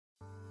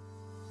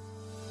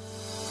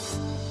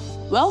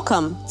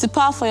Welcome to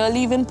Power for Your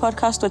Living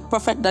podcast with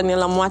Prophet Daniel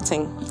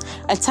Amwating,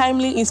 a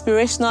timely,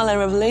 inspirational, and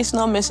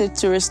revelational message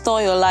to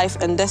restore your life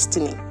and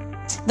destiny.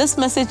 This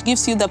message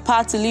gives you the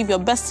power to live your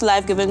best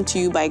life given to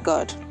you by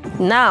God.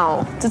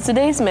 Now, to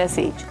today's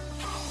message.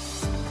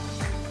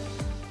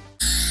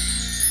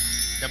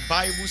 The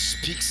Bible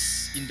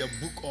speaks in the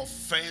book of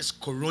 1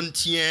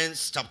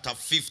 Corinthians chapter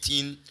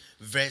 15,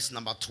 verse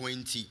number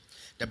 20.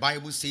 The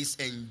Bible says,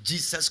 and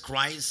Jesus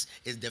Christ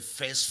is the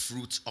first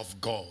fruit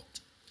of God.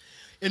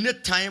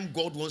 Anytime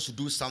God wants to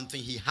do something,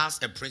 he has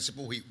a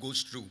principle he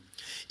goes through.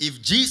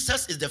 If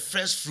Jesus is the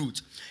first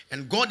fruit,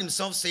 and God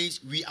himself says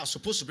we are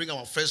supposed to bring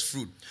our first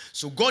fruit,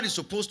 so God is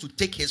supposed to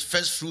take his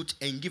first fruit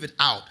and give it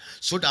out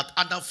so that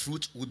other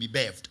fruit will be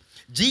birthed.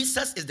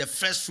 Jesus is the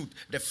first fruit,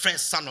 the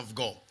first son of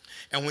God.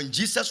 And when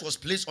Jesus was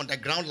placed on the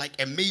ground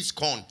like a maize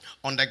corn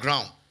on the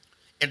ground,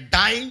 it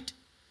died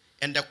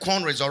and the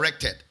corn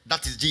resurrected.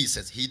 That is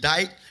Jesus. He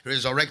died,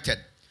 resurrected.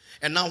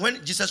 And now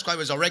when Jesus Christ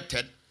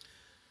resurrected,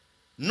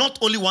 not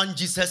only one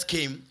Jesus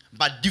came,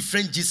 but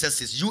different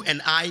Jesuses. You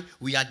and I,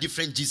 we are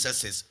different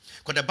Jesuses.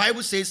 Because the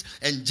Bible says,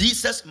 and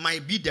Jesus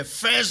might be the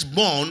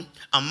firstborn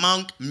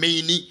among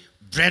many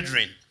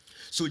brethren.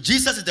 So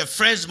Jesus is the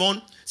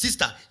firstborn.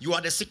 Sister, you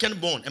are the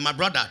secondborn. And my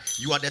brother,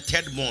 you are the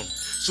thirdborn.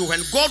 So when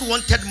God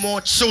wanted more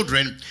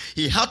children,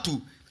 he had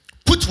to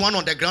put one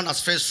on the ground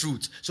as first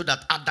fruit so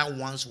that other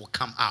ones will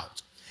come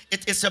out.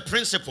 It is a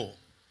principle.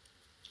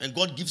 And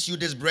God gives you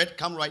this bread,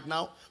 come right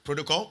now,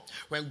 protocol.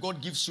 When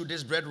God gives you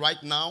this bread right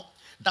now,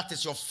 that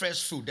is your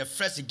first fruit, the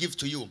first he gives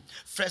to you.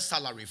 First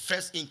salary,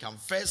 first income,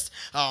 first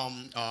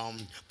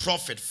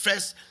profit,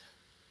 first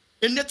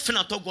anything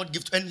at all God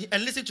gives. And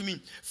listen to me,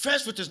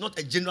 first fruit is not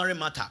a January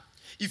matter.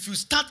 If you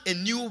start a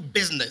new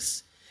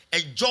business,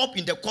 a job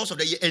in the course of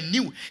the year, and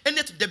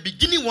the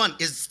beginning one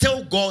is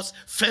still God's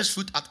first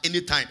fruit at any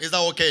time. Is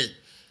that okay?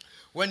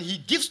 When he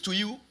gives to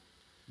you,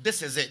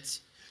 this is it.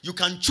 You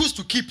can choose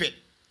to keep it,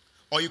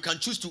 or you can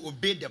choose to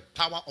obey the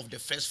power of the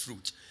first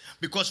fruit.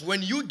 Because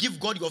when you give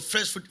God your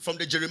first fruit from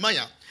the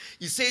Jeremiah,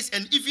 it says,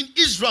 and even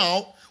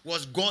Israel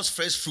was God's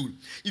first fruit.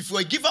 If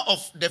you're a giver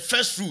of the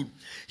first fruit,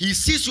 he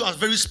sees you as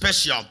very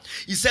special.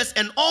 He says,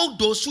 and all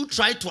those who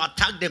tried to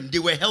attack them, they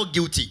were held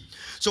guilty.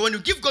 So when you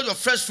give God your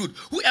first fruit,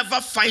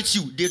 whoever fights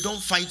you, they don't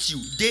fight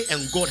you. They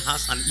and God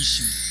has an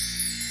issue.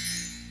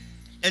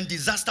 And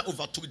disaster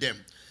overtook them.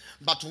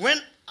 But when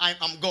I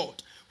am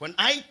God, when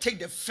I take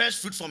the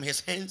first fruit from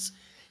his hands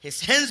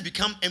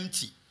become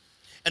empty.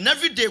 And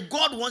every day,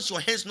 God wants your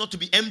hands not to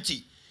be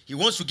empty. He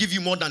wants to give you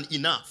more than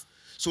enough.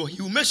 So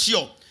he will make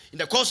sure in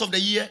the course of the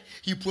year,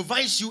 he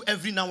provides you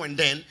every now and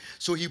then.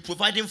 So he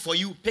providing for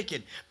you, pick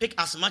it. Pick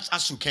as much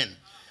as you can.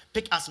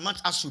 Pick as much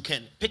as you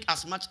can. Pick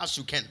as much as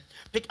you can.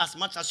 Pick as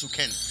much as you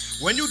can.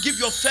 When you give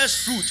your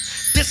first fruit,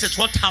 this is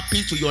what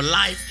happens to your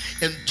life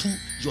and to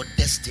your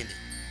destiny.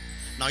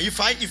 Now,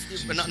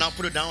 now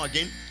put it down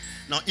again.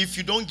 Now, if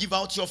you don't give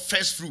out your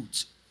first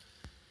fruit,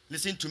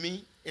 listen to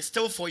me, it's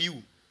still for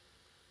you.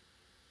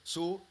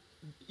 So,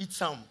 eat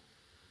some.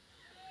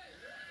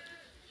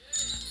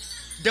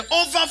 The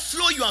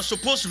overflow you are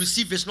supposed to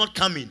receive is not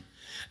coming.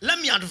 Let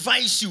me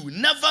advise you,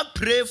 never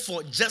pray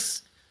for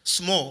just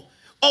small.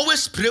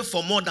 Always pray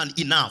for more than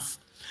enough.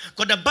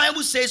 Because the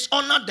Bible says,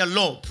 honor the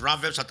Lord.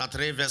 Proverbs chapter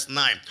 3, verse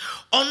 9.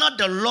 Honor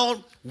the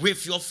Lord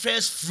with your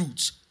first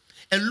fruits.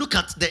 And look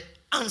at the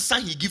answer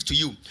he gives to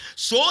you.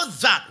 So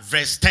that,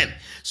 verse 10.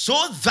 So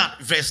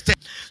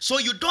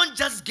you don't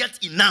just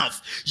get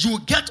enough. You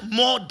get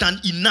more than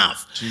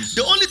enough. Jesus.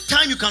 The only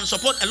time you can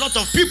support a lot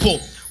of people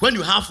when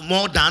you have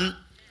more than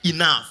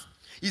enough.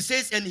 He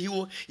says, and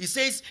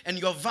and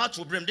your vat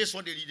will bring. This is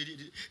what they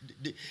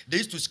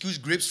used to squeeze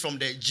grapes from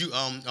the Jew.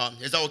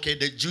 Is that okay?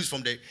 The juice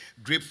from the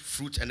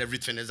grapefruit and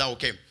everything. Is that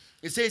okay?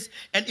 It says,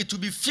 and it will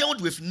be filled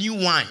with new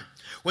wine.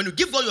 When you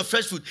give God your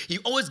first fruit, he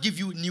always gives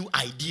you new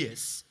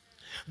ideas.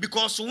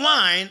 Because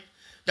wine,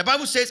 the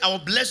Bible says, I will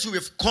bless you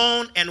with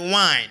corn and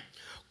wine.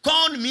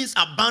 Corn means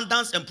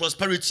abundance and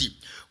prosperity.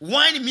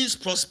 Wine means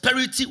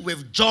prosperity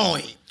with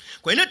joy.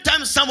 Because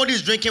anytime somebody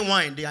is drinking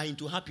wine, they are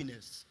into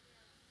happiness.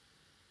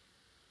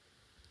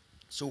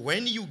 So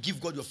when you give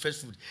God your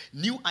first fruit,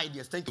 new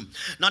ideas, thank you.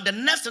 Now the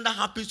next thing that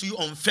happens to you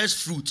on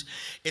first fruit,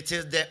 it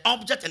is the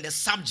object and the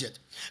subject.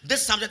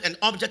 This subject and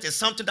object is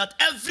something that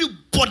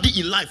everybody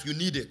in life, you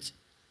need it.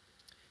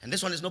 And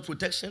this one is no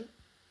protection.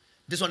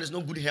 This one is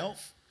no good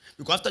health.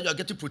 Because after you are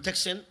getting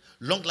protection,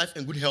 long life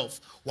and good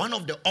health, one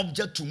of the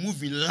objects to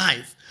move in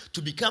life,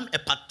 to become a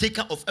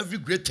partaker of every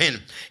great thing,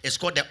 is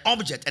called the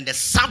object, and the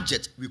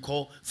subject we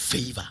call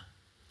favor.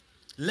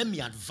 Let me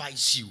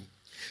advise you.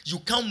 You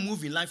can't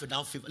move in life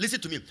without favor. Listen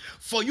to me.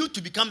 For you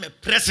to become a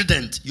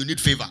president, you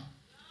need favor.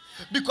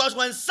 Because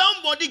when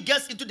somebody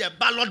gets into the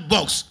ballot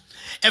box,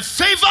 a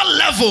favor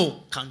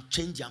level can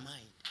change your mind.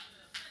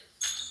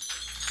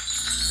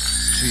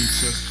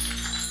 Jesus.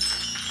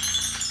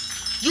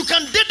 You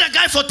can date the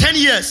guy for 10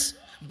 years,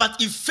 but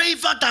if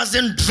favor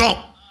doesn't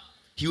drop,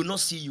 he will not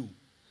see you.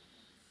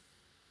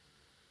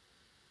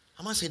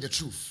 Am I saying the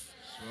truth?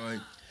 That's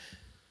right.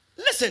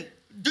 Listen,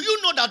 Do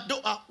you know that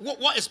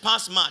what is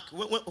pass mark?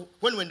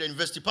 When the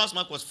university pass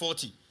mark was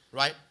 40,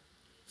 right?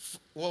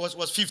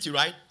 Was 50,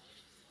 right?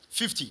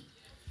 50.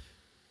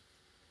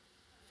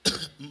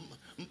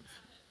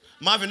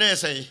 Marvin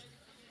say,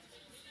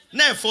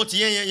 now 40,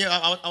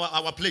 yeah,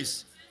 our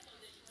place.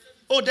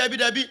 Oh,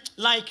 Debbie,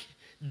 like,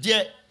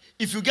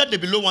 if you get the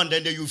below one,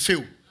 then you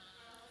fail.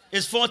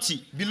 It's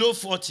 40, below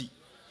 40.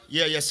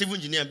 Yeah, civil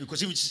engineer, because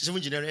civil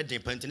engineer had the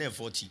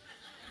 40.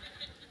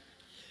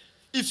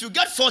 If you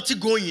get 40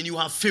 going in, you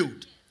have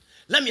failed.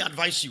 Let me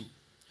advise you.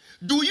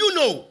 Do you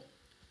know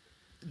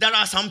there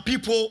are some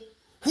people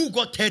who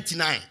got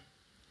 39?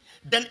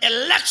 Then a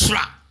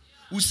lecturer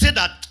will say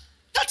that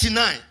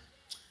 39,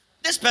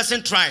 this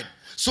person tried.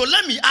 So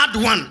let me add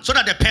one so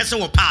that the person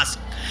will pass.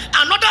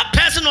 Another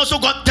person also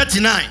got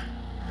 39.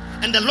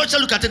 And the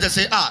lecturer look at it and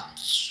say,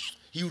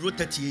 he wrote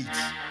 38.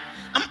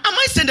 Am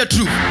I saying the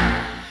truth?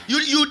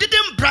 You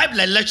didn't bribe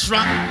the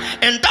lecturer,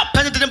 and that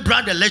person didn't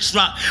bribe the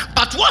lecturer,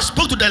 but what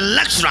spoke to the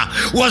lecturer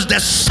was the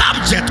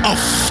subject of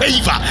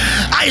favor.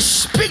 I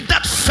speak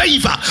that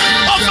favor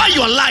over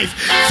your life.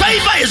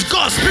 Favor is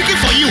God speaking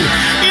for you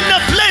in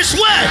a place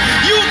where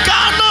you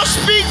cannot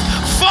speak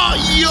for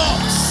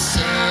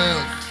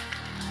yourself.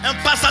 And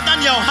Pastor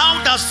Daniel, how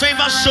does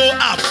favor show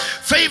up?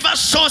 Favor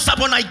shows up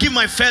when I give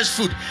my first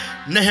fruit.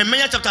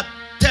 Nehemiah chapter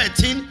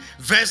 13,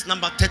 verse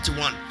number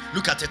 31.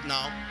 Look at it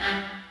now.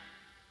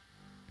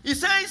 He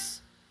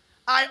says,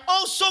 I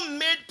also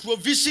made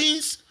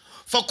provisions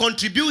for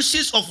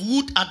contributions of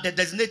wood at the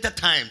designated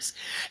times.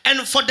 And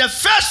for the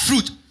first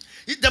fruit,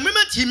 the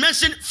moment he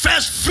mentioned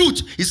first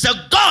fruit, he said,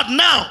 God,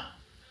 now,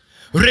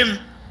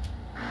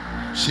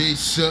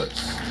 Jesus,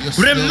 yes,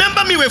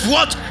 remember me with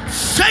what?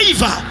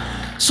 Favor.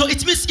 So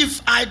it means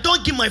if I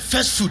don't give my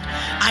first fruit,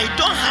 I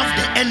don't have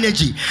the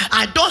energy,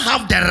 I don't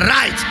have the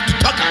right to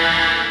talk.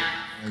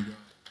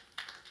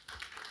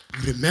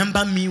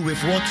 Remember me with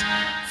what?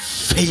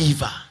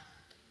 Favor.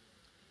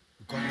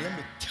 Because let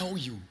me tell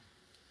you,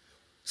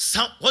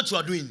 what you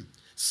are doing,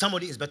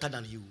 somebody is better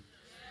than you.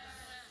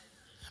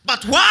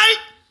 But why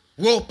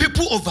will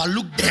people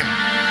overlook them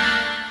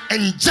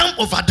and jump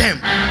over them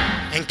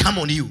and come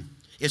on you?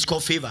 It's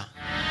called favor.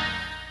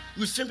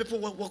 You see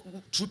people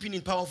trooping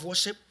in power of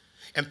worship,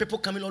 and people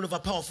coming all over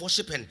power of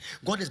worship, and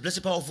God is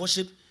blessing power of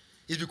worship.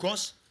 Is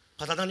because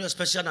Pastor Daniel is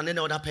special than any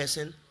other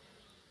person.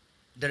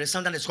 There is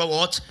something that's called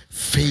what?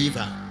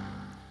 Favor.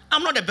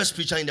 I'm not the best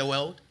preacher in the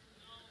world.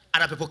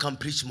 Other people can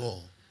preach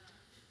more.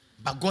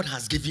 But God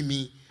has given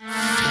me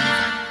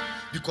favor.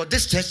 Because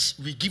this church,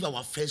 we give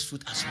our first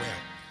fruit as well.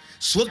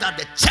 So that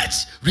the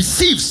church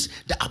receives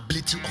the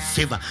ability of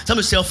favor.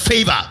 Somebody say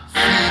favor.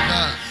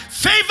 Favor.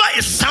 Favor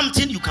is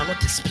something you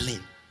cannot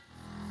explain.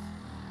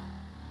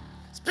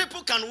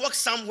 People can walk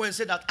somewhere and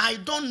say that, I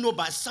don't know,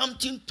 but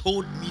something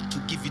told me to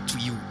give it to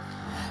you.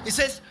 It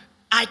says,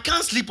 I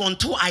can't sleep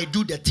until I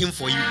do the thing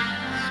for you.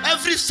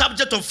 Every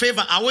subject of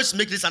favor, I always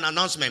make this an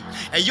announcement.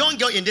 A young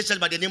girl in this church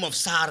by the name of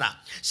Sarah.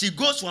 She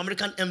goes to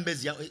American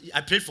embassy.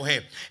 I prayed for her.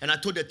 And I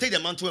told her, take the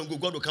mantle and go.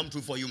 God will come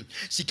through for you.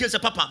 She came and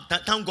said, Papa,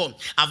 thank God.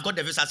 I've got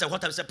the visa. I said,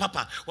 what? I said,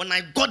 Papa, when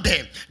I got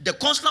there, the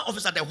consular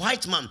officer, the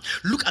white man,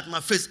 looked at my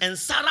face. And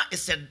Sarah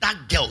is a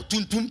dark girl.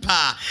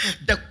 Tuntumpa.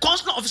 The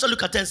consular officer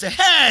looked at her and said,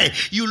 hey,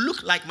 you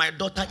look like my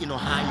daughter in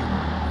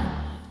Ohio.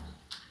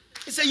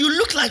 He said, you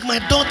look like my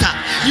daughter.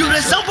 You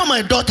resemble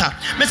my daughter.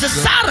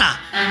 Mrs. Sarah,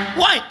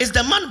 why? Is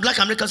the man black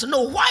American? So,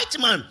 no, white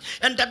man.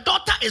 And the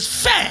daughter is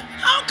fair.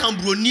 How can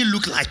Bruni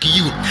look like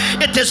you?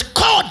 It is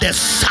called the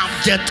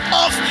subject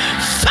of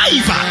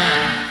favor.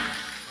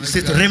 He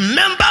said,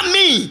 remember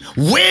me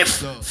with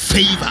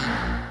favor.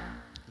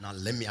 Now,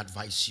 let me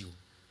advise you.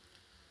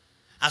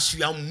 As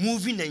we are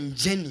moving and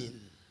journeying,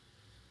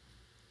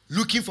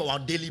 looking for our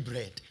daily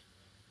bread,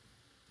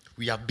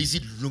 we are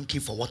busy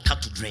looking for water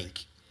to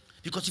drink.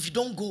 Because if you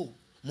don't go,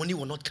 money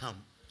will not come.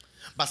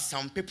 But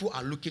some people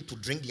are looking to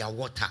drink their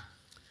water.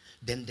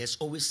 Then there's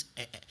always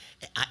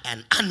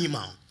an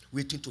animal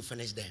waiting to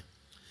finish them.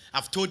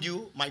 I've told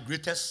you my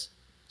greatest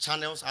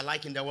channels I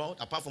like in the world,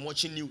 apart from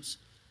watching news,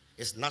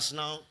 is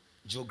National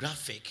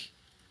Geographic.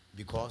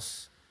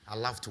 Because I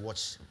love to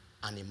watch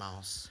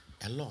animals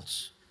a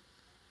lot.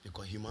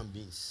 Because human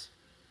beings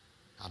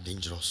are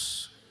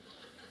dangerous.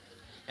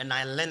 And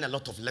I learn a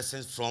lot of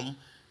lessons from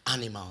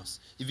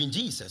animals. Even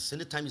Jesus,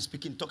 anytime he's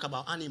speaking, talk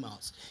about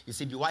animals. He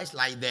said, be wise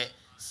like the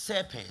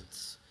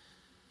serpent.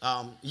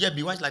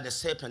 Be wise like the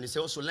serpent. He said,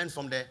 also learn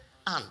from the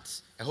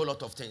ant, a whole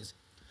lot of things.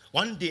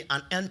 One day,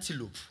 an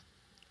antelope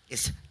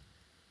is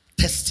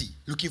thirsty,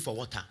 looking for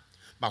water.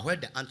 But where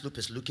the antelope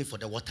is looking for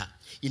the water,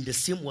 in the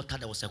same water,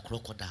 there was a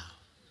crocodile.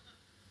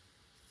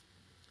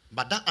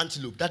 But that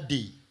antelope, that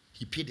day,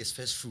 he paid his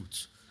first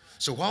fruit.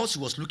 So whilst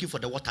he was looking for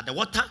the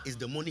water is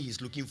the money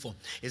he's looking for.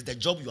 It's the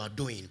job you are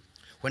doing.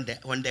 When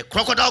the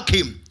crocodile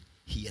came,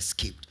 he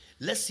escaped.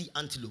 Let's see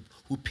antelope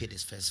who paid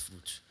his first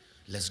fruit.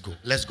 Let's go.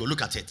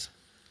 Look at it.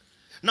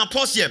 Now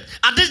pause here.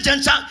 At this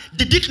juncture,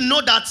 they didn't know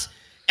that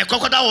a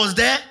crocodile was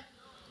there.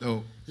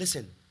 No.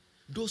 Listen,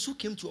 those who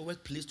came to a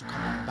workplace to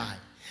come and buy,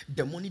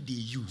 the money they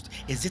used,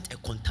 is it a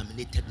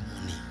contaminated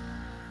money?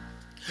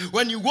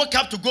 When you woke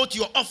up to go to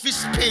your office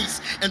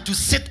space and to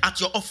sit at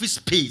your office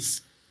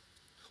space,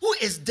 who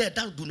is there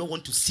that do not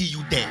want to see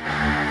you there?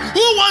 Who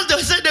wants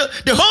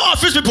the whole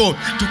office people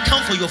to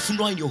come for your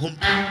funeral in your home?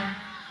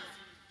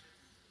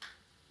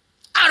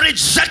 Are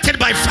rejected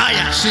by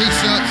fire.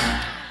 Jesus.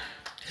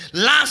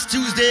 Last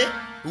Tuesday,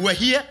 we were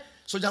here.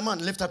 Soldier man,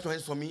 lift up your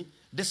hands for me.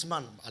 This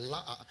man,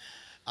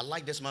 I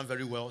like this man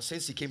very well.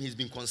 Since he came, he's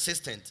been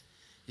consistent.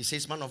 He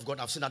says, man of God,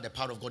 I've seen that the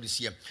power of God is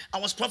here. I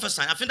was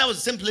prophesying. I think that was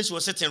the same place you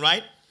were sitting,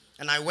 right?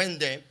 And I went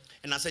there,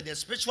 and I said, in the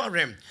spiritual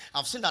realm,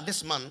 I've seen that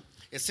this man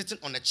is sitting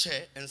on a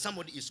chair, and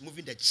somebody is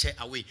moving the chair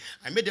away.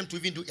 I made them to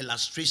even do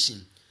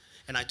illustration.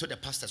 And I told the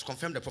pastors,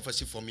 confirm the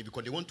prophecy for me,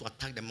 because they want to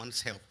attack the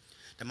man's health.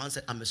 The man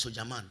said, I'm a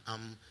soldier man.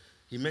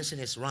 He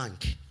mentioned his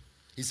rank.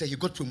 He said he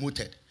got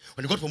promoted.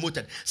 When he got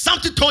promoted,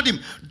 something told him,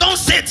 don't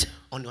sit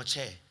on your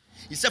chair.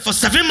 He said for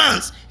 7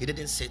 months, he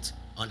didn't sit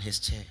on his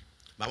chair.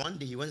 But one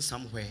day he went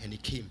somewhere and he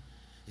came.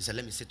 He said,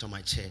 let me sit on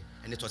my chair.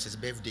 And it was his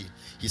birthday.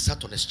 He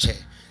sat on his chair.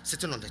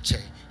 Sitting on the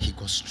chair, he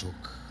got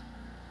stroke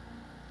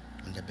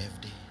on the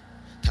birthday.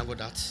 Thank God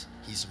that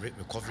he's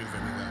recovering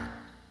very well.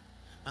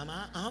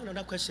 Mama, I have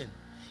another question.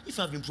 If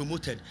I've been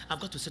promoted, I've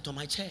got to sit on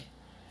my chair.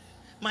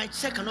 My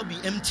chair cannot be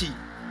empty.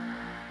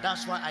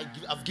 That's why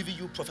I've given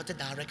you prophetic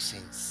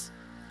directions.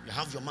 You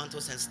have your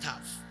mantles and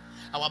staff.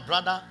 Our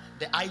brother,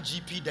 the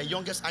IGP, the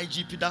youngest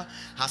IGP that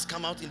has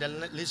come out in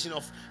the nation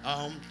of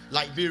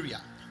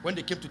Liberia, when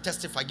they came to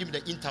testify, give me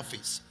the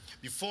interface.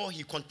 Before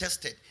he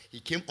contested,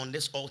 he came on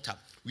this altar.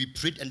 We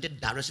prayed and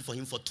did direction for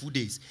him for 2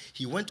 days.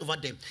 He went over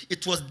there.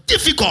 It was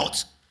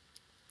difficult.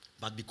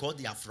 But because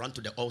they have run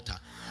to the altar,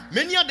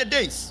 many are the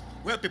days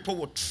where people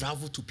will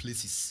travel to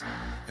places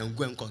and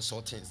go and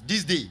consult things.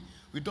 This day,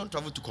 we don't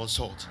travel to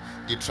consult.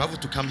 They travel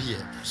to come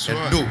here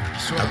and know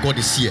that God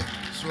is here.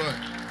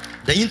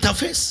 The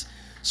interface.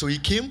 So he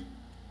came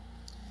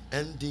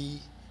and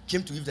he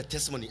came to give the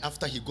testimony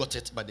after he got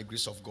it by the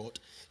grace of God.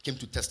 Came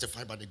to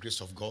testify by the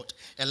grace of God.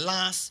 And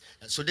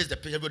so this is the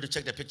picture. Everybody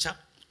check the picture.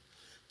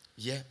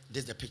 Yeah,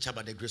 this is the picture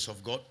by the grace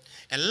of God.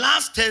 And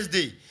last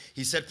Thursday,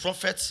 he said,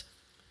 Prophet,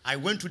 I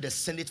went to the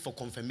Senate for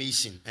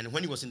confirmation. And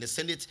when he was in the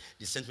Senate,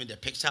 they sent me the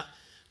picture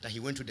that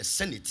he went to the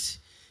Senate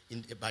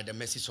by the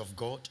message of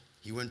God.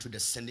 He went to the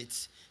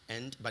Senate,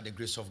 and by the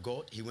grace of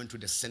God, he went to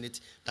the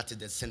Senate. That is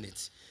the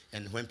Senate.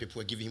 And when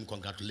people were giving him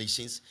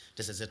congratulations,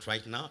 this is it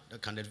right now.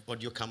 Can the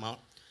audio come out?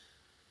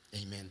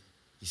 Amen.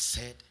 He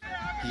said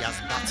he has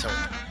battled.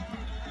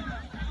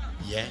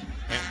 Yeah.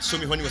 And show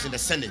me when he was in the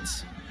Senate.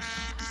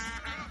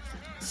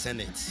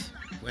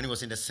 When he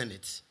was in the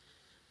Senate.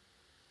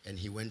 And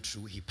he went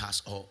through, he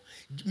passed all.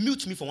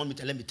 Mute me for 1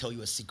 minute and let me tell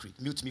you a secret.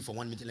 Mute me for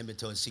 1 minute and let me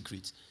tell you a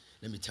secret.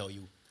 Let me tell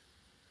you.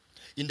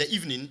 In the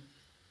evening,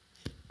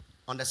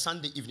 on the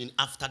Sunday evening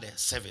after the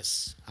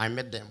service, I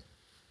met them.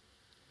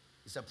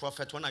 He said,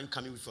 Prophet, when are you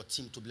coming with your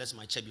team to bless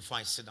my chair before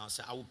I sit down? I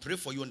said, I will pray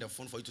for you on the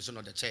phone for you to sit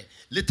on the chair.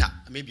 Later,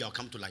 maybe I'll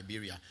come to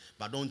Liberia,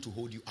 but I don't want to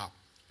hold you up.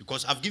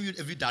 Because I've given you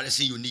every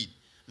direction you need.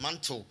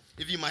 Mantle,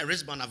 even my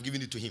wristband, I've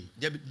given it to him.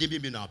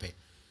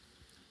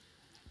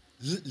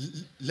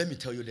 Let me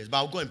tell you this, but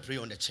I'll go and pray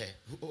on the chair.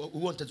 Who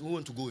want to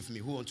go with me?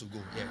 Who want to go?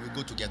 Yeah, we'll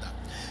go together.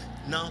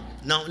 Now,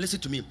 listen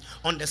to me.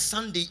 On the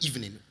Sunday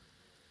evening,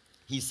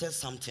 he said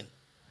something.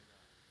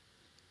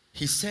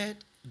 He said,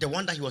 the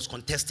one that he was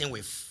contesting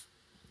with,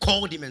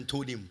 called him and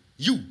told him,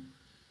 you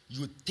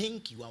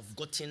think you have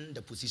gotten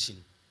the position.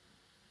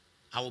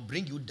 I will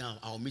bring you down.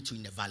 I will meet you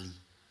in the valley.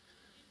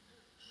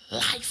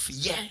 Life,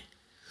 yeah.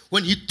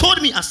 When he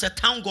told me, I said,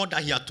 thank God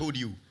that he had told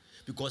you,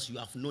 because you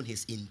have known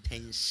his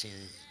intention.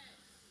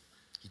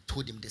 He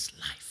told him this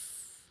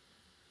life.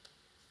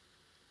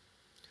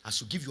 As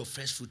you give your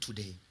first fruit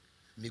today,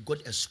 may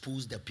God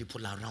expose the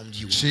people around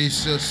you.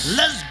 Jesus.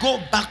 Let's go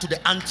back to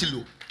the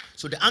antelope.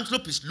 So the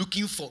antelope is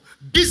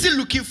busy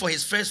looking for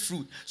his first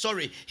fruit.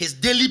 His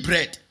daily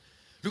bread.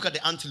 Look at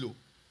the antelope.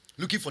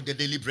 Looking for the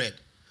daily bread.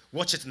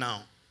 Watch it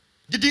now.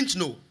 Didn't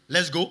know.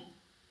 Let's go.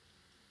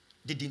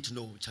 Didn't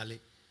know, Charlie.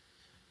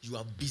 You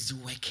are busy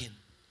working.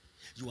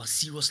 You are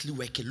seriously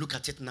working. Look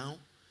at it now.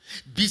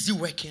 Busy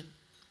working.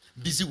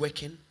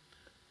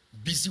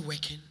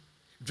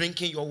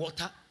 Drinking your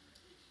water.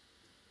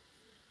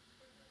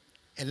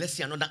 And let's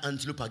see another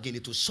antelope again.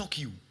 It will shock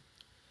you.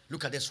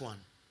 Look at this one.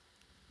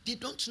 They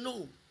don't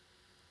know.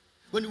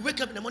 When you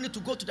wake up in the morning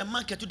to go to the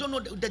market, you don't know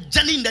the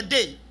journey in the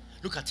day.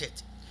 Look at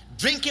it.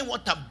 Drinking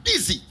water,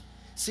 busy.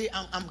 Say,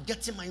 I'm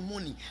getting my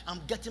money. I'm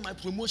getting my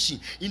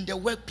promotion in the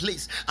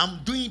workplace.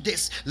 I'm doing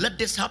this. Let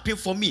this happen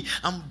for me.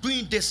 I'm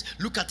doing this.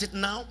 Look at it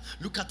now.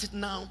 Look at it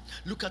now.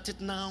 Look at it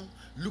now.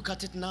 Look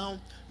at it now.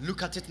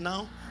 Look at it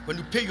now. When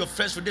you pay your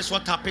first for this,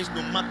 what happens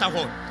no matter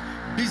what?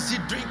 Busy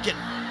drinking.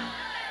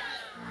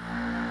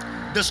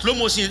 The slow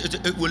motion,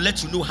 it will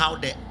let you know how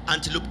the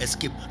antelope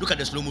escaped. Look at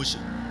the slow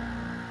motion.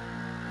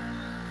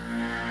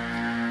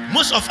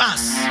 Most of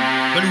us,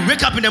 when we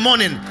wake up in the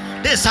morning,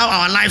 this is how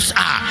our lives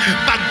are.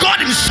 But God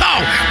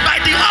himself,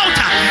 by the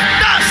altar,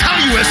 that's how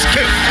you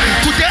escape.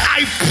 Today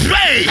I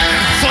pray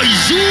for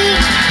you,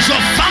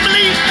 your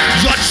family,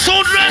 your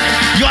children,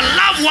 your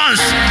loved ones.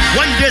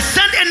 When they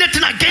send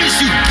anything against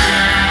you.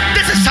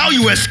 This is how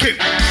you escape.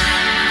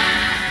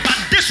 But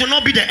this will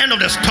not be the end of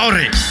the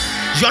story.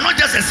 You are not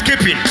just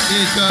escaping,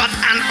 but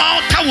an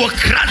altar will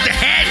crush the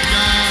head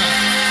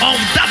of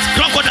that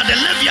crocodile, the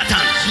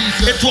Leviathan.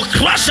 It will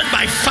crush it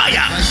by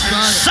fire.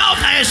 Shout,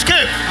 I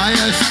escape. I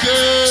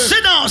escape.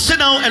 Sit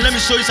down, and let me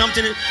show you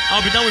something.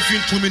 I'll be done with you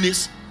in 2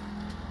 minutes.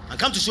 I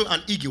come to show you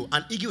an eagle.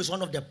 An eagle is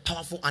one of the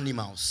powerful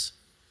animals.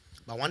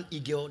 But one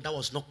eagle that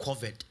was not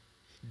covered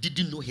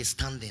didn't know he's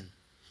standing,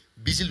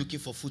 busy looking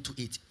for food to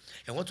eat.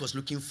 And what was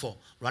looking for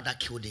rather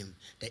killed him.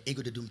 The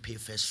eagle didn't pay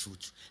first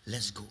fruit.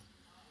 Let's go.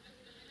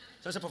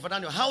 So I said, Prophet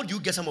Daniel, how do you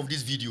get some of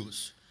these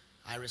videos?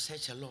 I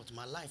research a lot.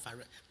 My life,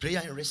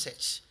 prayer and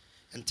research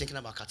and thinking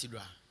about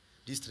cathedral.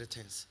 These 3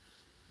 things.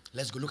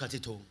 Let's go. Look at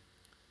it all.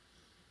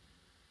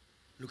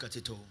 Look at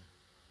it all.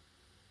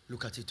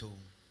 Look at it all.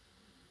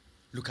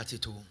 Look at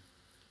it all.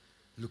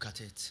 Look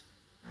at it.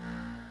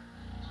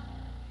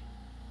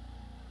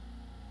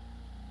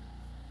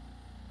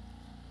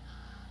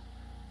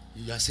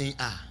 You are saying,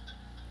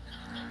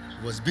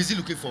 he was busy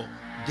looking for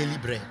daily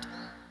bread,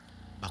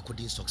 but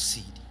couldn't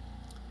succeed.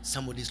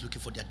 Somebody is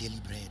looking for their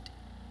daily bread,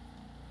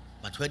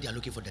 but where they are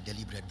looking for their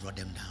daily bread brought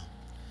them down.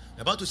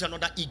 We're about to see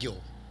another eagle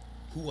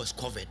who was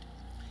covered.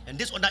 And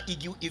this other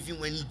eagle, even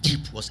when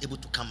deep, was able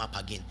to come up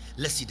again.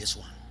 Let's see this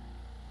one.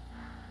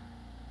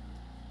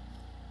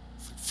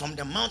 From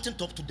the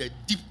mountaintop to the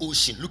deep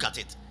ocean, look at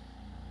it.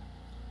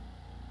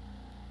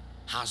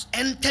 Has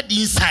entered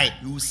inside.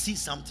 You will see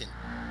something.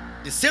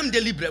 The same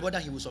daily bread, whether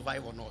he will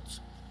survive or not.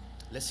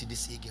 Let's see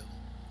this eagle.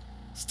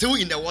 Still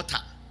in the water.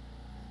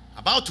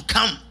 About to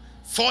come.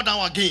 Fall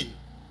down again.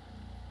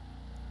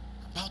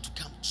 About to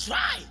come.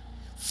 Try.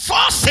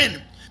 Force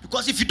in.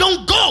 Because if you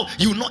don't go,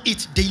 you will not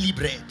eat daily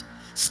bread.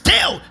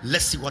 Still,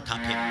 let's see what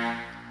happened.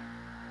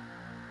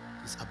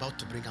 He's about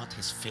to bring out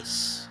his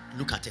fish.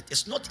 Look at it.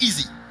 It's not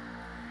easy.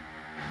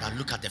 But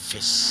look at the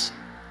fish.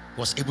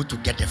 Was able to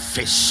get the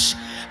fish.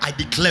 I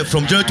declare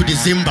from January to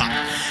December,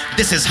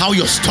 this is how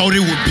your story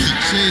will be.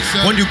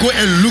 Jesus. When you go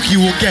and look, you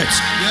will get.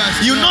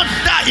 Yes, You will not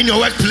die in your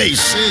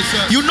workplace.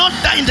 Jesus. You will not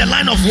die in the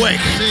line of work.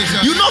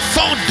 Jesus. You will not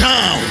fall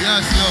down.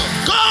 Yes,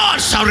 Lord. God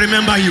shall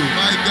remember you.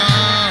 My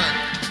God.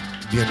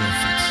 Be on your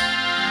feet.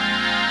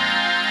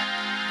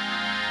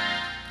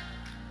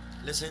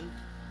 Listen.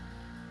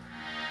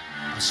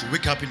 As you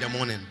wake up in the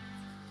morning,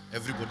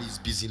 everybody is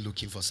busy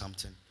looking for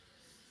something.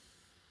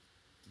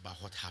 But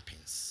what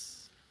happens?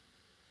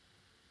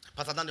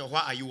 Pastor Daniel,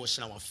 why are you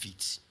washing our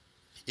feet?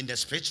 In the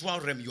spiritual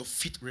realm, your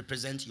feet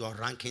represent your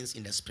rankings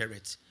in the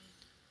spirit.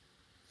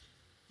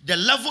 The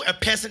level a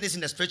person is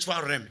in the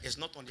spiritual realm is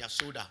not on their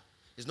shoulder.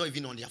 It's not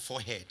even on their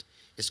forehead.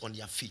 It's on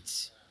their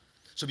feet.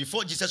 So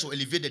before Jesus will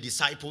elevate the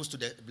disciples to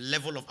the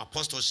level of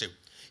apostleship,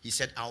 he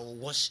said, I will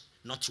wash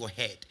not your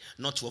head,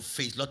 not your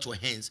face, not your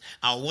hands.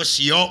 I will wash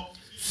your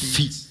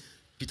feet.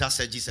 Peter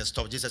said, Jesus,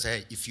 stop. Jesus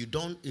said, hey,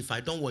 if I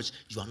don't wash,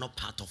 you are not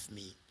part of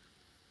me.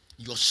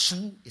 Your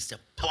shoe is a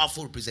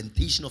powerful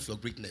representation of your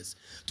greatness.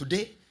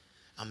 Today,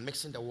 I'm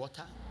mixing the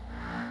water,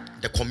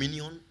 the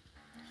communion,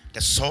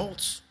 the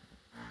salt,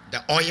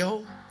 the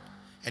oil.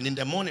 And in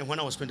the morning when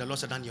I was praying, the Lord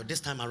said, Daniel, this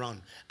time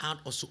around, add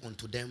also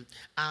unto them,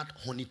 add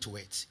honey to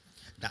it.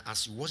 That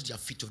as you wash their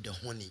feet with the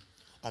honey,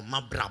 on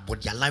my bra,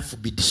 but their life will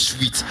be the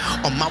sweet.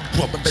 On my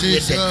bra,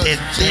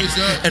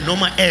 and on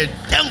my head,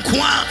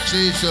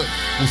 Jesus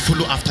will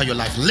follow after your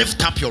life.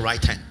 Lift up your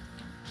right hand.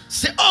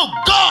 Say, oh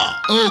God.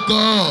 Oh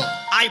God.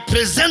 I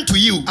present to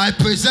you. I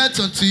present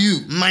unto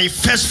you my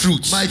first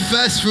fruits. My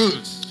first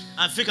fruits.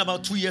 I think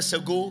about 2 years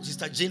ago,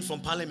 Sister Jane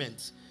from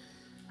Parliament,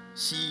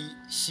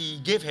 she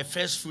gave her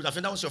first fruit. I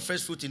think that was your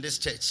first fruit in this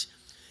church.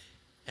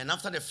 And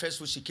after the first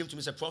fruit, she came to me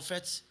and said,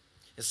 Prophet,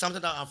 it's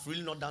something that I've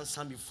really not done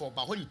some before.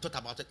 But when you thought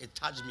about it, it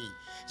touched me.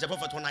 She said,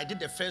 Prophet, when I did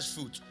the first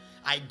fruit,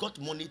 I got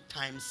money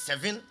times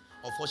 7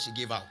 of what she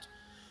gave out.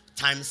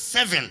 Times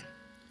 7.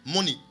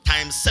 Money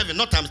times 7,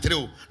 not times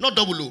 3, not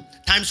double O.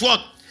 Times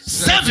what?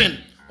 7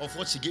 of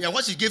what she gave. And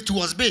what she gave to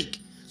was big.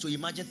 So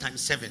imagine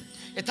times 7.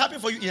 It happened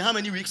for you in how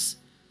many weeks?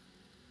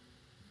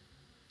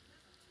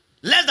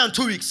 Less than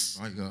 2 weeks.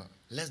 My God.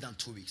 Less than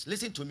 2 weeks.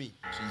 Listen to me.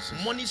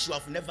 Jesus. Monies you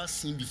have never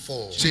seen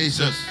before.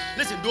 Jesus.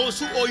 Listen, those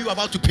who owe you are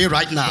about to pay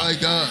right now. My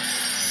God.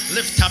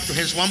 Lift up to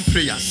his one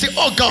prayer. Say,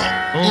 oh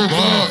God. Oh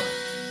God.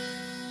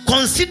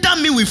 Consider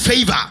me with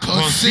favor.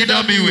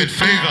 Consider me with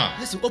favor.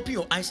 Listen, open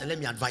your eyes and let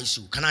me advise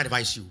you. Can I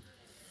advise you?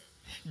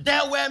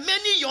 There were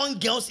many young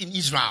girls in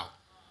Israel,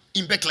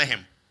 in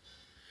Bethlehem,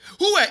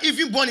 who were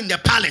even born in the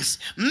palace.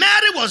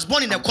 Mary was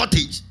born in a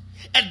cottage,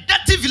 a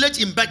dirty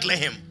village in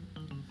Bethlehem.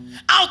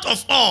 Out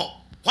of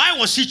all, why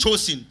was she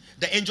chosen?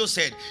 The angel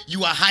said,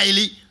 you are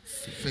highly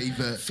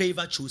favored.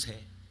 Favor chose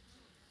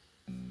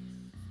her.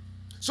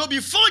 So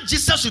before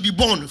Jesus would be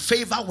born,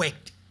 favor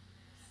worked.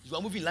 You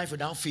are moving life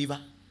without favor.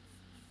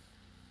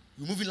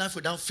 You're moving life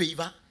without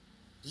favor.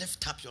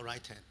 Lift up your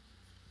right hand.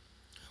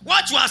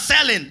 What you are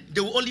selling,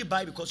 they will only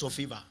buy because of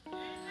favor.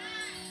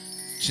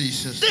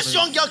 Jesus. This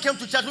young girl came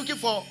to church looking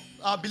for,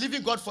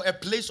 believing God for a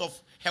place of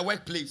her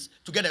workplace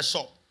to get a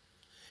shop.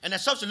 And the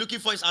shop she's looking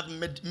for is at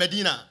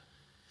Medina.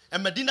 a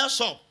Medina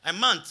shop, a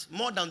month,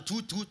 more than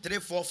 2, 3,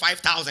 4,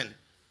 5,000.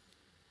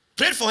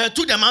 Prayed for her,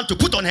 took the man to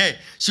put on her.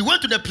 She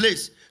went to the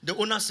place. The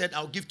owner said,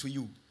 I'll give to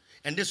you.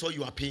 And this is what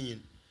you are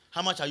paying.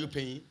 How much are you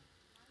paying?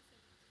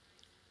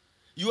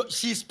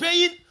 She's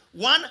paying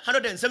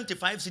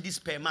 175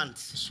 cedis per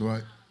month. That's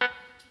right.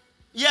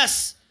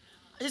 Yes.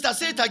 Sister,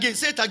 say it again.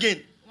 Say it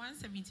again.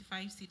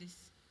 175 cedis.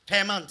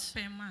 Per month.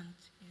 Per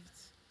month,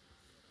 yes.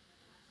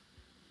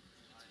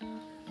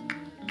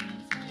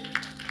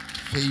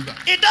 Favor.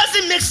 It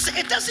doesn't make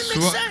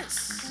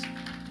sense.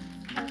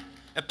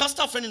 A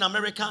pastor friend in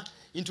America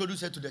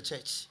introduced her to the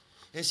church.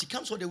 And she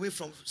comes all the way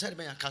from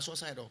Castle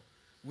side of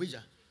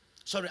Wija.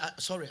 Sorry,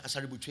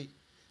 Asaributwe.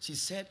 She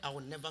said, I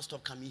will never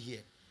stop coming here.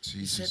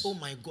 Jesus. He said, oh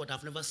my God,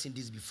 I've never seen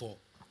this before.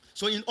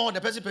 So in all,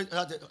 the person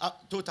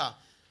total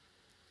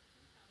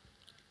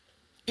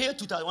pay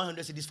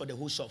 2,100 cedis for the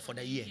whole shop for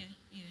the year. Yeah,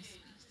 yes.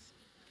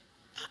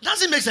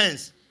 Does it make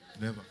sense?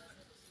 Never.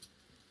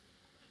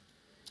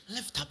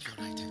 Lift up your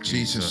right hand.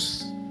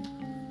 Jesus.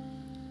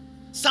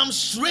 Some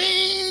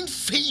strange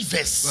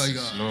favors. My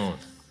God. Lord.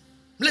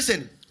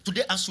 Listen,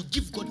 today as you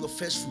give God your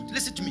first fruit,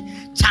 listen to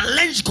me.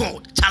 Challenge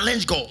God.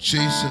 Challenge God.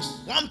 Jesus.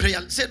 One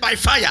prayer. Say by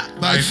fire.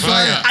 By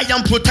fire. I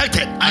am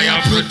protected. I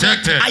am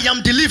protected. I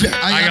am delivered.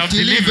 I am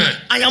delivered.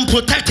 I am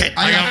protected.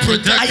 I am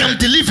protected. I am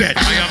delivered.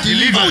 I am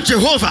delivered. Oh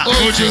Jehovah.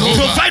 Oh Jehovah.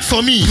 Provide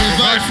for me.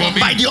 Provide for me.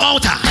 By the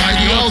altar. By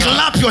the altar.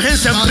 Clap your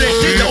hands and pray.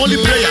 This is the only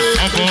prayer.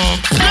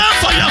 Pray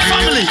for your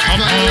family.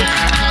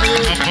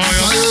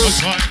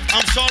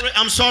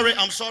 I'm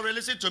sorry.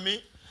 Listen to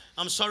me.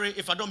 I'm sorry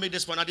if I don't make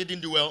this one. I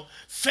didn't do well.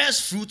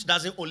 First fruit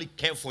doesn't only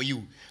care for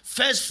you.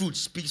 First fruit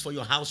speaks for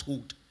your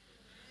household.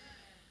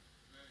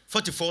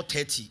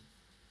 44:30.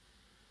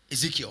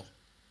 Ezekiel.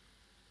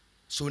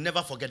 So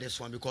never forget this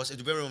one, because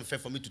it's very unfair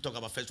for me to talk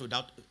about first fruit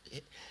without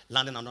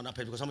landing another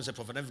page. Because someone said,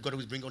 Prophet, if God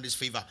will bring on this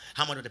favor,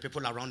 how much of the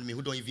people around me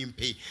who don't even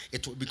pay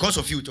it because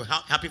of you to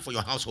happy for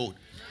your household?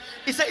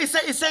 It says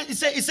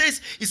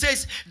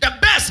the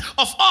best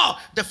of all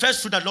the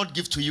first fruit that Lord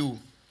gives to you.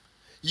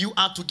 You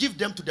are to give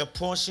them to the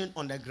portion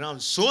on the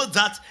ground, so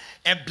that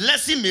a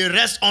blessing may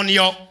rest on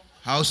your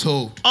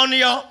household. On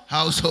your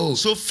household.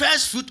 So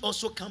first fruit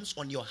also comes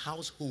on your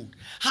household.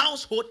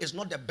 Household is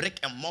not the brick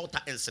and mortar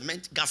and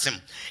cement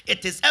gasm.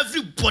 It is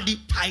everybody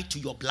tied to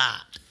your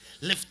blood.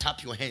 Lift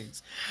up your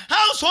hands.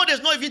 Household is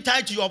not even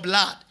tied to your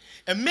blood.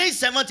 A maid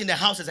servant in the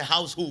house is a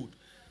household.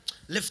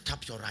 Lift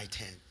up your right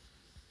hand.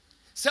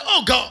 Say,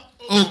 oh God.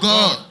 Oh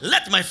God.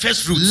 Let my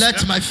first fruit.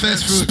 Let my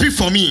first fruit. Speak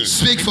for me.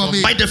 Speak for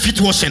me. By the feet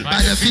washing.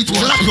 By the feet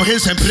washing. Clap your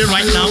hands and pray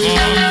right now.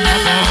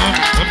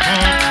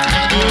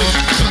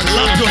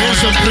 Clap your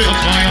hands and pray.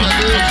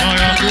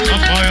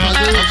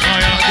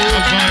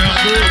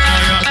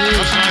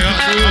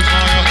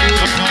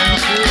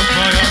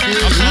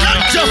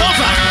 Let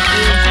Jehovah.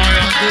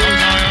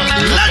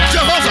 Let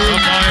Jehovah.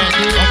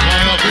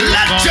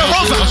 Let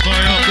Jehovah.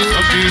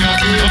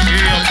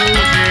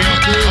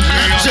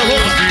 Let Jehovah. Let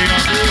Jehovah.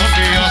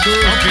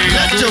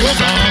 Let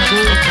Jehovah.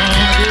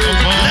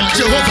 Let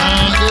Jehovah.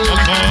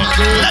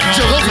 Let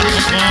Jehovah.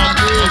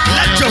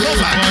 Let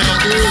Jehovah.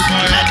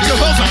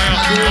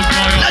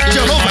 Let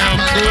Jehovah.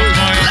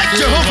 Let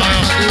Jehovah.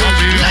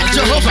 Let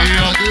Jehovah.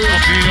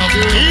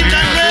 In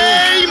the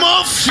name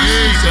of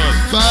Jesus.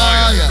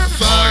 Fire.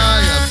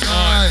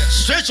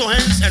 Stretch your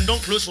hands and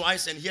don't close your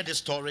eyes and hear the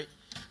story.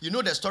 You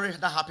know the story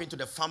that happened to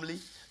the family,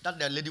 that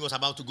the lady was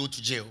about to go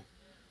to jail.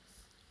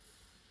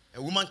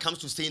 A woman comes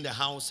to stay in the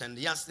house, and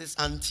yes, this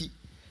auntie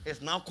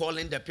is now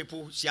calling the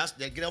people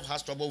the girl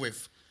has trouble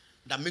with,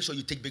 that make sure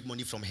you take big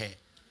money from her.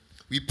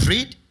 We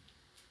prayed.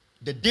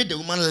 The day the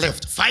woman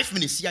left, 5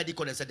 minutes, CID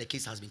called and said the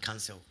case has been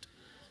cancelled.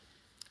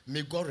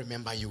 May God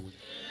remember you. Amen.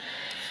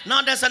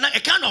 Now there's a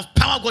kind of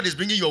power God is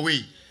bringing your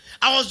way.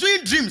 I was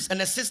doing dreams,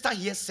 and a sister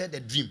here said a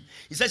dream.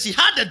 He said she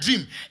had a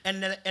dream,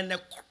 and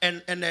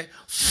a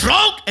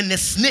frog and a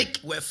snake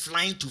were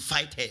flying to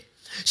fight her.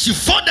 She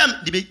fought them,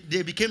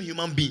 they became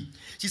human beings.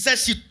 She said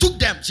she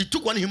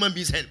took one human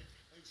being's head,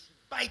 and she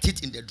bite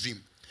it in the dream.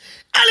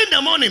 Early in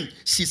the morning,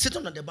 she's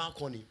sitting on the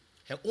balcony.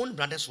 Her own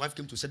brother's wife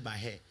came to sit by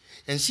her.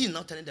 And she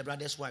now telling the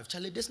brother's wife,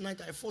 Charlie, this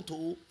night I fought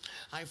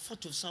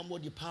with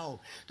somebody,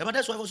 pal. The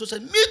brother's wife also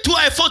said, me too,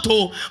 I fought.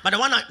 But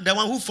the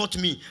one who fought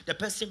me, the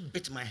person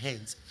bit my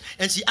hands.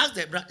 And she asked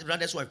the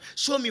brother's wife,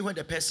 show me where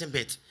the person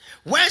bit.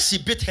 Where she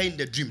bit her in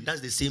the dream,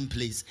 that's the same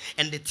place.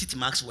 And the teeth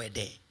marks were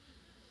there.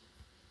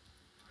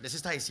 The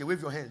sister is here,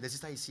 wave your hands. The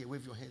sister is here,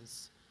 wave your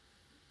hands.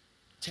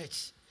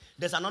 Church,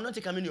 there's an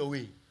anointing coming your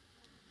way.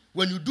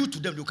 When you do to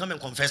them, they'll come and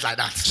confess like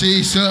that.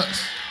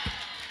 Jesus.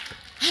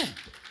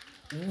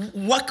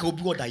 What could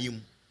be what I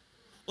am?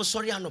 Oh,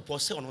 sorry, I'm not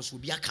possessed on us will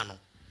be a canon.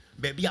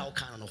 Baby, I'll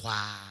canon.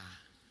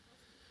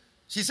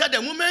 She said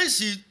the moment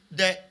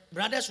the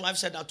brother's wife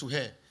said that to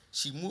her,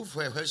 she moved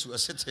where she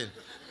was sitting.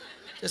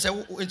 They said,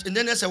 and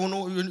then they said,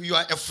 no, you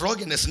are a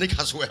frog and a snake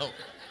as well.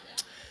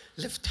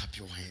 Lift up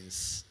your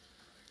hands.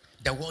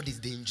 The world is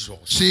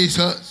dangerous.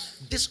 Jesus.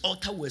 This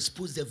altar will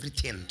expose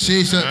everything.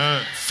 Jesus.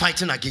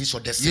 Fighting against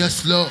your destiny.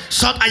 Yes, Lord.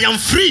 Shout, I am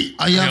free.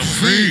 I am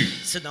free.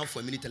 Sit down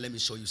for a minute and let me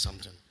show you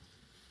something.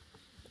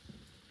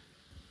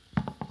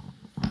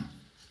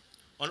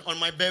 On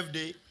my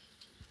birthday,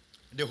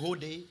 the whole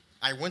day,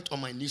 I went on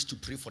my knees to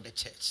pray for the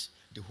church.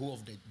 The whole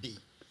of the day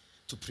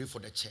to pray for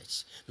the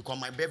church. Because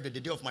my birthday,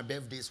 the day of my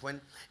birthday is when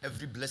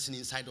every blessing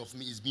inside of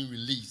me is being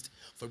released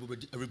for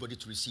everybody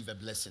to receive a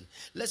blessing.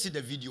 Let's see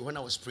the video when I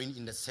was praying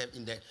in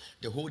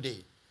the whole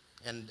day.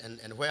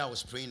 And where I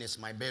was praying is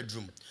my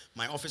bedroom.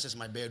 My office is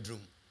my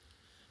bedroom.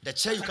 The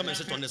chair you come and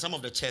sit on, some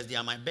of the chairs, they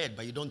are my bed,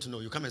 but you don't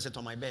know. You come and sit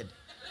on my bed.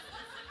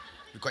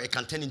 Because it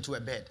can turn into a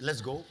bed.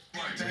 Let's go.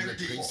 In the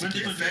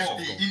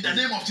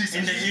name of Jesus.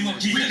 In the name of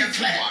Jesus.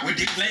 We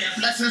declare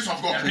blessings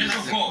of God. We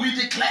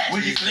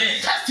declare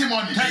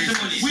testimony.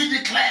 We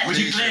declare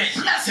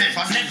blessings.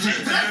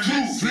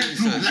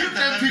 Breakthrough. Give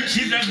them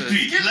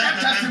victory. Give them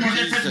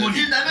testimony.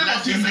 In the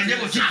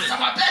name of Jesus. As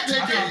our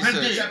birthday.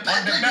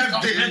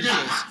 We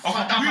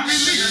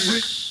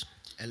release.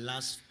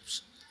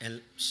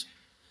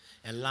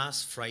 And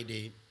last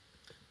Friday,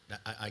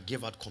 I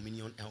gave out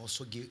communion and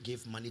also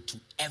gave money to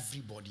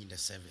everybody in the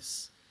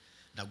service.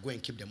 That go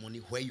and keep the money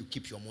where you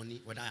keep your money,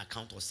 whether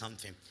account or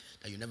something,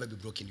 that you never be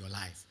broke in your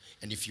life.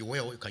 And if you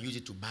will, you can use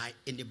it to buy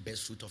any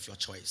best fruit of your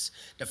choice.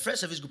 The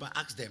first service group, I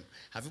asked them,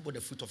 have you bought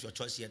the fruit of your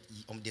choice yet?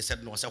 They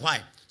said no. I said,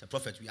 why? The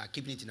prophet, we are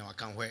keeping it in our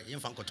account where.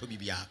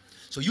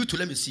 So you too,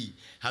 let me see.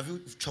 Have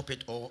you chopped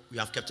it or you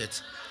have kept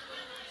it?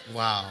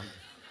 Wow.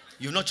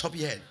 You've not chopped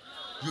it yet.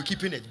 You're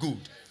keeping it. Good.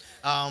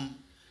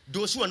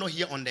 Those who are not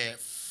here on the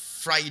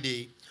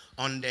Friday,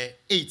 on the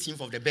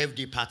 18th of the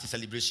birthday party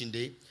celebration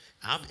day,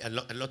 I have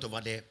a lot over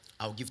there.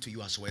 I'll give to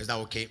you as well. Is that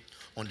okay?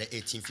 On the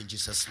 18th in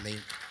Jesus'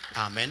 name.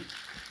 Amen.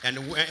 And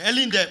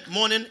early in the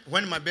morning,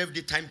 when my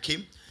birthday time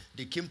came,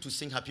 they came to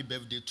sing happy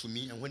birthday to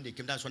me. And when they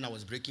came, that's when I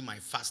was breaking my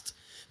fast.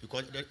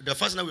 Because the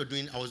first night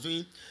I was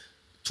doing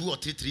 2 or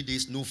 3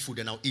 days, no food,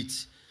 and I'll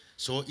eat.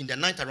 So in the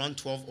night around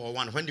 12 or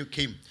 1, when they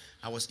came,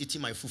 I was eating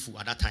my fufu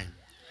at that time.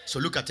 So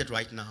look at it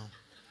right now.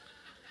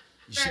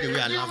 You see the way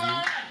I love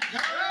you?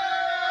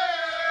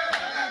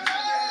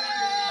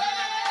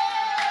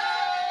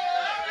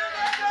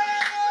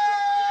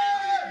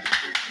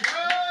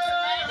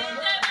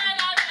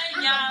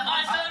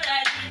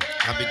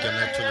 Happy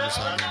Ghana to you,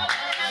 son.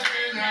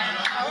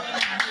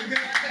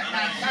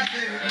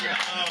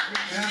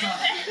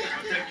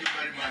 Thank you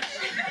very much.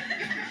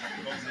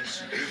 God bless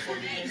you. Pray for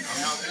me.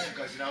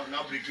 I'm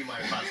now breaking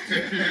my fast.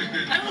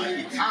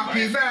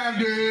 Happy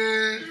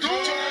birthday to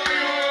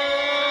you.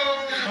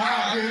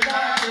 Happy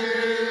birthday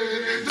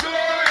to you.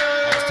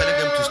 I was telling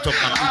them to stop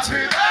and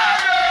eating.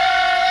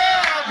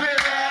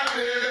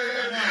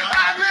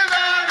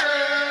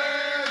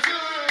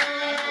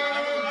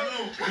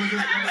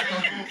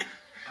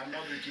 I'm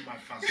not breaking my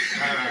fast.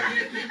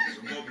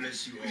 So God bless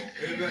you all.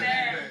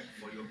 Amen.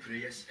 For your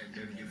prayers and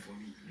birthday for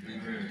me.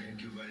 Amen.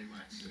 Thank you very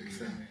much.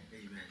 Amen.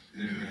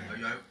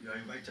 You are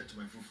invited to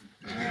my fufu.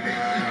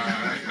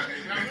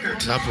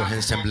 Clap your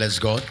hands and bless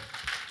God.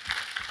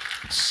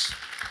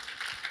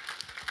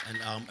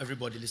 And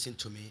everybody listen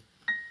to me.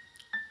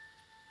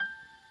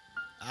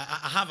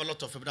 I have a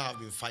lot of people that have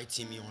been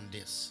fighting me on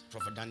this.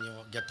 Prophet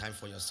Daniel, get time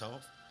for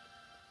yourself.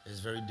 It's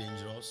very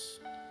dangerous.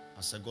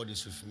 I said, God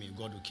is with me.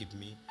 God will keep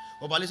me.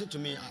 Oh, but listen to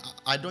me.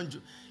 I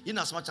don't, in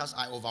as much as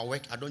I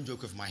overwork, I don't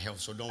joke with my health,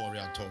 so don't worry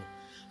at all.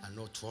 I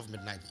know 12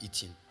 midnight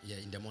eating. Yeah,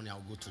 in the morning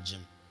I'll go to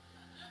gym.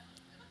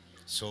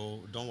 So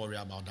don't worry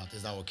about that.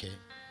 Is that okay?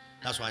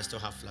 That's why I still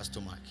have flat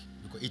stomach.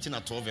 Because eating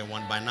at 12 and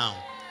 1 by now.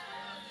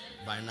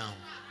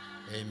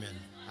 Amen.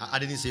 I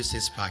didn't say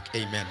 6-pack.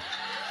 Amen.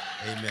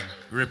 Amen.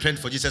 Repent,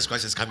 for Jesus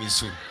Christ is coming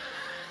soon.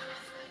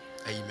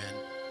 Amen.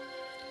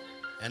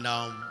 And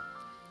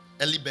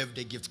early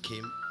birthday gift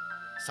came.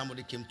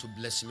 Somebody came to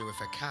bless me with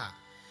a car.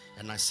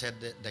 And I said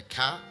the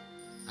car,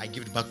 I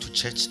give it back to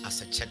church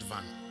as a church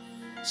van.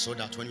 So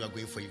that when you are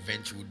going for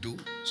event, you will do.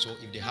 So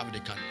if they have it, they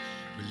can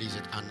release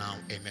it. And now,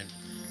 amen.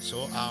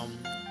 So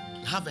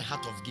have a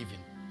heart of giving.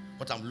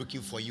 What I'm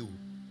looking for you,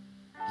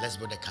 let's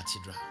build a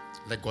cathedral.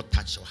 Let God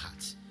touch your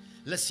heart.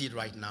 Let's see it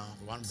right now.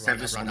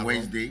 Service on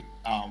Wednesday.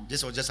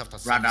 This was just after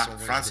Brother service on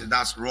Wednesday. Francis,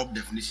 that's Rob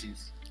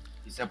definitions.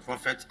 He said,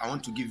 Prophet, I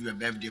want to give you a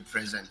birthday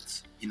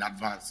present in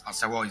advance. I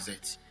said, what is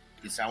it?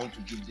 He said, I want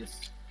to give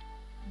this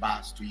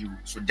bars to you.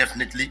 So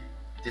definitely,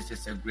 this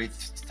is a great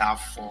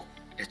stuff for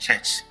the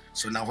church.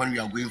 So now when we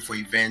are going for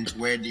events,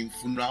 wedding,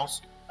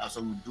 funerals, that's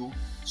what we do.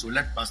 So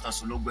let Pastor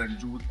Solo go and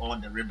do all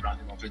the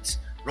rebranding of it.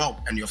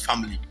 Rob and your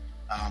family,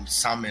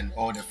 Sam and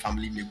all the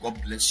family, may God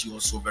bless you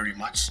also very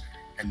much.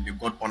 And may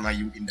God honor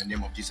you in the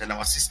name of Jesus. And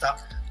our sister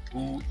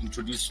who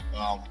introduced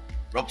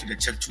Rob to the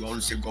church, I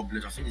want to say God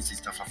bless. I think it's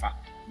Sister Fafa.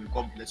 May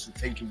God bless you.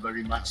 Thank you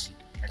very much.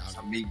 It's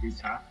amazing,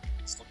 sir.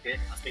 It's okay.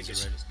 I think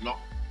it's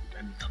locked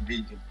and it's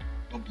amazing.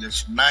 God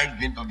bless you. Nice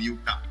being of you.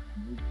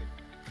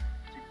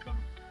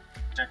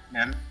 Church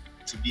man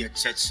to be a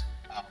church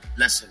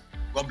blessing.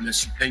 God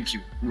bless you. Thank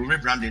you. We'll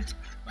rebrand it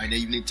by the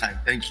evening time.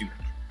 Thank you.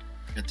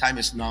 The time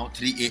is now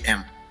 3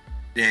 a.m.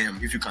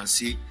 If you can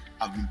see,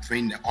 I've been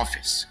praying in the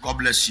office. God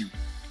bless you.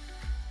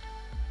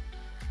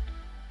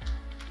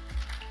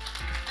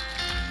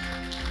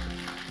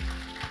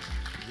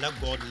 Let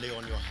God lay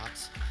on your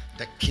heart.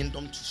 The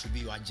kingdom should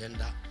be your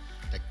agenda.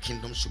 the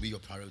kingdom should be your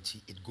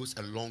priority, it goes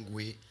a long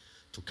way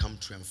to come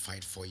through and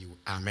fight for you.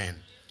 Amen.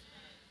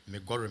 May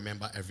God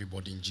remember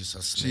everybody in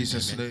Jesus' name.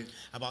 Jesus' Amen. name.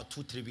 About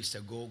 2-3 weeks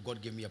ago,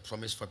 God gave me a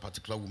promise for a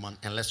particular woman,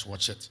 and let's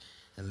watch it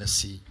and let's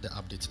see the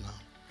update now.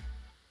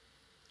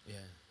 Yeah.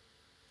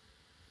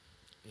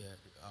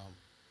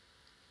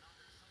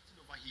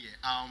 Over here.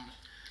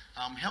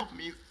 Help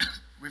me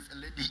with a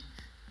lady,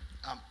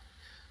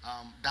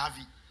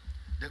 Davi,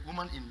 the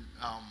woman in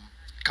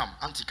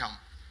Auntie Cam,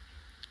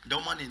 the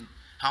woman in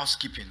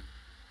housekeeping.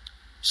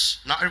 Shh.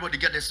 Now everybody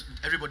get this.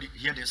 Everybody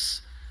hear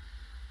this.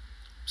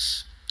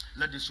 Shh.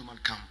 Let this woman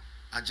come.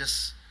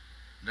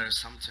 There is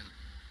something.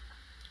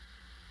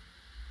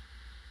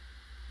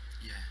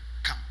 Yeah,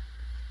 come.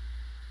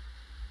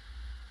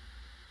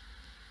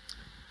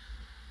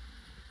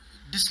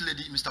 This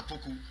lady, Mr.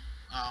 Poku,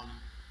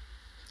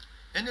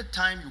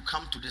 anytime you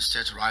come to this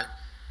church, right?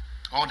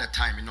 All the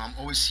time, I'm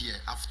always here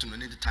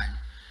afternoon, anytime.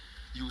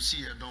 You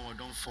see her,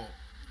 don't fall.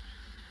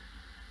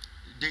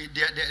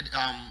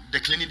 The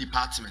cleaning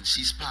department,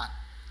 she's part.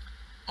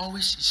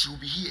 Always she will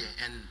be here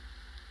and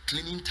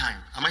cleaning time.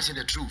 Am I saying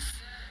the truth?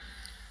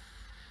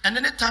 And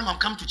anytime I'm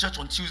come to church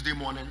on Tuesday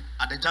morning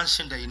at the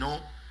junction there,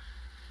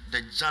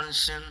 the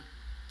junction,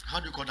 how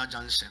do you call that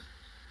junction?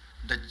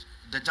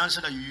 The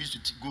junction that you used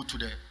to go to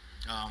the,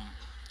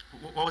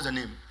 what was the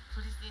name?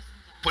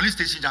 Police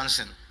station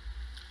junction.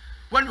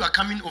 When you are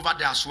coming over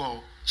there as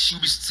well,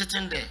 she'll be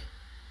sitting there.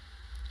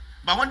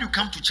 But when you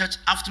come to church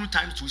afternoon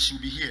time too,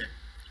 she'll be here.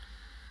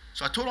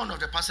 So I told one of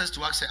the pastors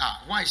to ask her,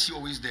 why is she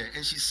always there?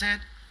 And she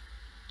said,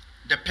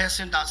 the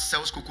person that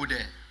sells cocoa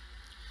there,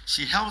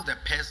 she helps the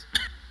person.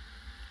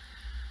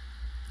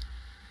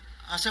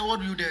 I said, what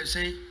do you there?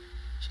 Say,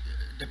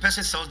 the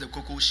person sells the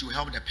cocoa, she will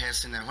help the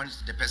person, and when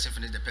the person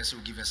finishes, the person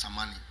will give her some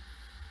money.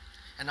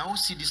 And I will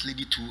see this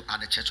lady too at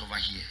the church over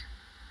here.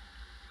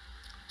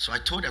 So I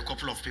told a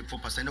couple of people,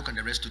 Pastor Enoch and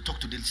the rest, to talk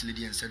to this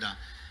lady and said that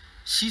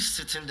she's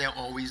sitting there,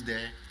 always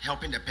there,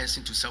 helping the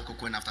person to sell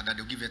cocoa, and after that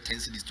they'll give her 10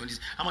 cedis, 20 cedis.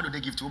 How much do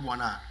they give to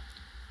Obuana?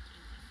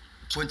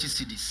 20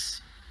 cedis.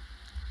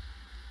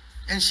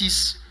 And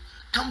she's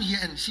come here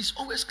and she's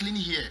always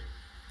cleaning here.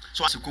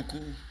 So I said,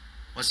 cocoa,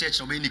 or say,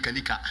 Nika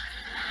Nika.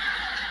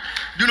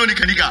 Do you know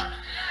Nika Nika?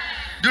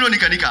 Do you know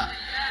Nika Nika?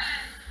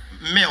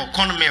 Male,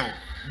 corn male,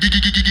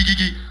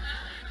 gigi,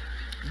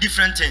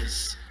 different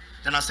things.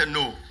 Then I said,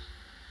 no,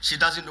 she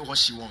doesn't know what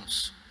she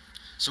wants.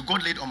 So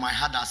God laid on my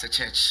heart as a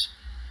church,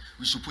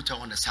 we should put her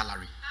on the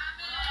salary.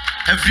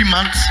 Every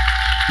month,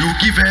 you will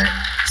give her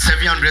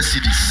 700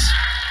 cedis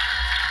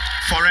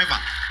forever.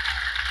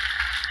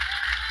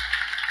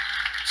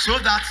 So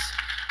that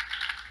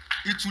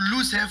it will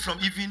lose her from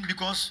even,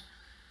 because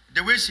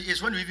the way she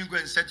is, when you even go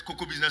and set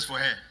cocoa business for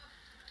her,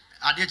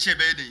 and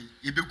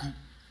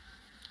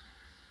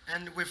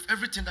with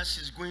everything that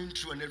she's going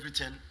through and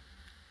everything,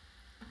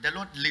 the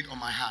Lord laid on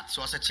my heart.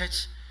 So as a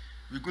church,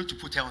 we're going to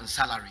put her on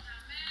salary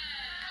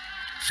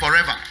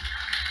forever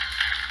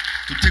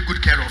to take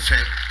good care of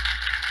her.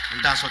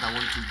 And that's what I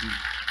want to do.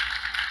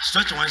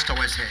 Stretch your hands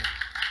towards her.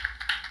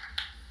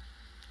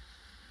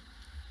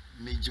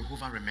 May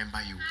Jehovah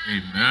remember you.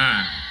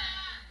 Amen.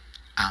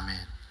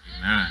 Amen.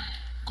 Amen.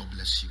 God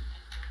bless you.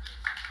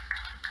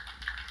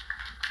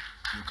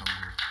 You can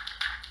go.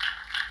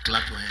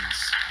 Clap your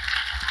hands.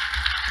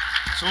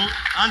 So,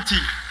 Auntie,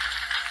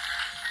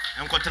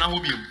 I'm God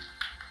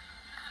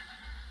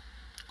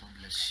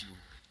bless you.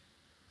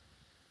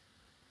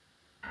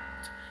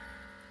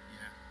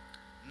 Yeah.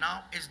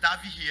 Now, is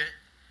Davi here?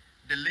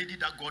 The lady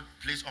that God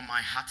placed on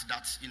my heart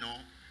that,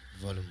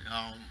 Volume.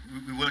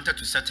 We wanted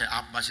to set her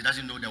up, but she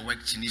doesn't know the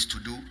work she needs to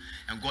do.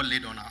 And God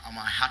laid on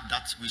my heart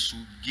that we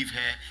should give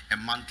her a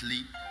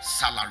monthly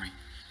salary,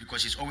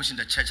 because she's always in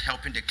the church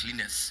helping the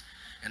cleaners.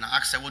 And I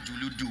asked her, what will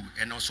you do?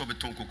 And also be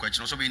tonko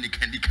question, also be in the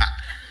candy car.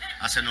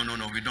 I said, no,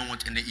 we don't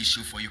want any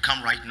issue for you.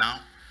 Come right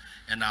now,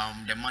 and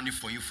the money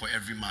for you for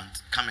every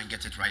month. Come and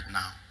get it right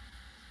now.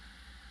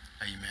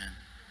 Amen.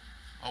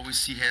 Always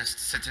see her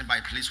sitting by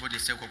a place where they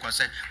say, I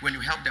said, when you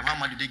help them, how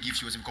much do they give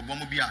you? I said,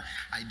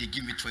 they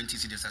give me 20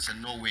 cedis. I said,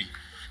 no way.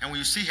 And when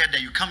you see her there,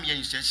 you come here and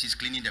you say she's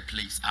cleaning the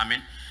place.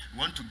 Amen. We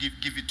want to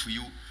give it to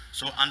you.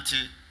 So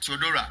Auntie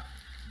Theodora,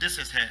 this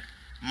is her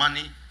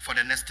money for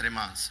the next 3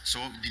 months. So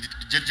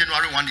the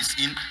January one is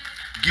in.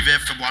 Give her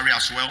February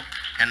as well.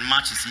 And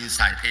March is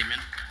inside. Amen.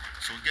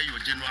 So get your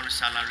January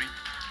salary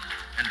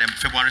and then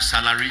February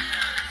salary.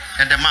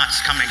 And the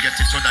March, come and get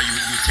it so that you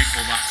take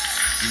over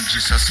in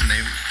Jesus'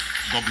 name.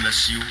 God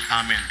bless you.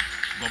 Amen.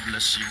 God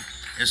bless you.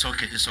 It's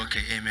okay.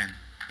 Amen.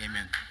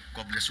 Amen.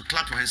 God bless you.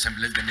 Clap your hands and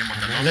bless the name of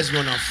the Lord. Let's go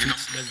on our feet.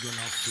 Let's go on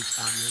our feet.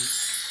 Amen.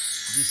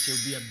 This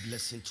will be a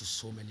blessing to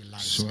so many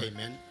lives. Sure.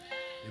 Amen.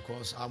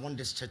 Because I want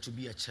this church to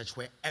be a church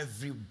where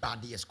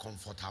everybody is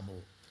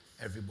comfortable.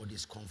 Everybody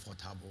is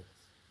comfortable.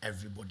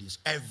 Everybody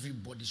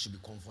should be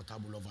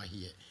comfortable over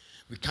here.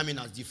 We come in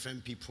as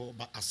different people,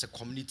 but as a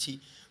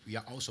community, we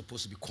are all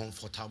supposed to be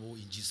comfortable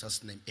in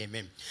Jesus' name.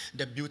 Amen.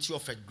 The beauty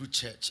of a good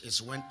church is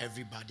when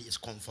everybody is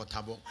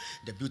comfortable.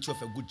 The beauty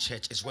of a good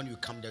church is when you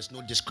come, there's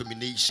no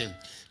discrimination.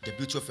 The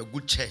beauty of a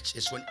good church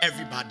is when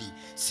everybody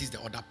sees the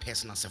other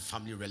person as a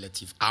family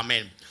relative.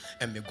 Amen.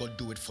 And may God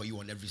do it for you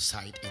on every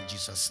side in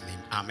Jesus' name.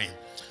 Amen.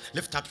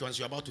 Lift up your hands.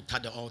 You're about to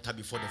touch the altar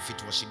before the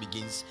feet worship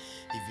begins,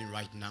 even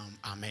right now.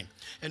 Amen.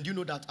 And you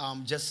know that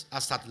just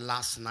as that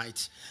last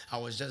night, I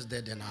was just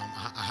there, and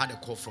I had a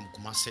call from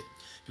Kumasi,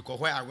 because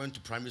where I went to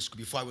primary school,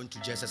 before I went to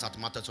JSS at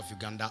Matters of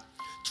Uganda,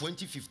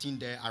 2015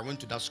 there, I went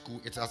to that school.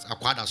 It was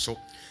Akwada, so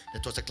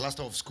it was a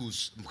cluster of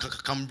schools,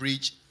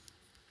 Cambridge,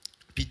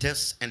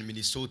 Peters, and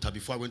Minnesota,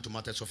 before I went to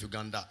Matters of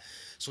Uganda.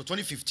 So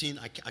 2015,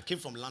 I came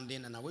from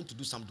London, and I went to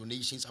do some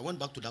donations. I went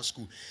back to that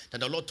school.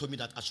 Then the Lord told me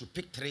that I should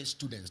pick 3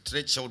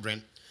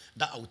 children,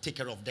 that I would take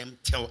care of them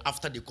till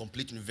after they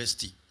complete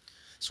university.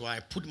 So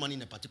I put money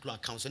in a particular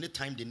account. So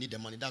anytime they need the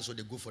money, that's where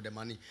they go for the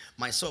money.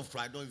 Myself,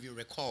 I don't even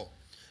recall.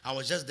 I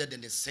was just there,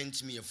 then they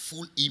sent me a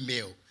full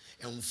email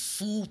and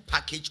full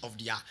package of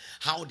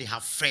how they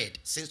have fared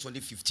since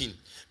 2015.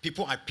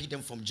 People, I picked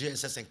them from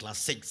JSS and Class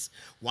 6.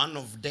 One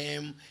of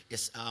them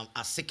is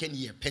a second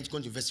year,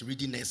 Pentecost University,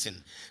 reading nursing.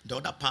 The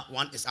other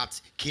one is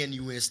at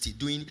KNUST,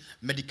 doing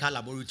medical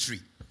laboratory.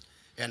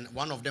 And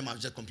one of them has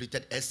just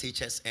completed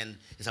SHS and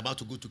is about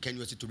to go to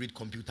KNUST to read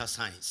computer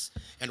science.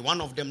 And one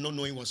of them, not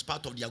knowing, was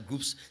part of their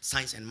group's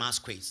science and maths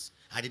quiz.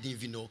 I didn't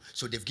even know,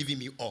 so they've given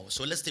me all.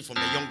 So let's take from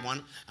the young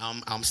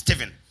one,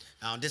 Stephen.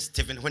 This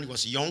Stephen, when he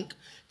was young,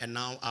 and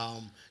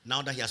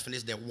now that he has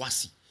finished the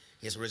WASI,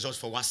 his results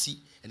for WASI,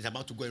 and he's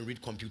about to go and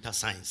read computer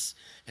science.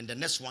 And the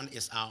next one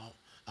is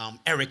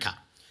Erica.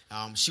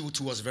 She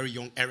too was very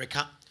young,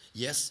 Erica.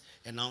 Yes,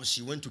 and now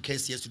she went to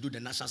KCS to do the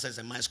National Science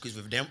and Maths quiz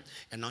with them,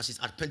 and now she's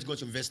at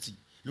Pentecost University.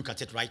 Look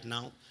at it right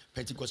now,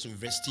 Pentecost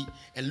University,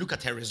 and look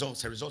at her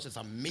results. Her results is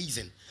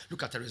amazing.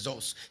 Look at her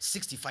results: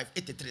 65,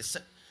 83,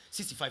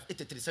 65,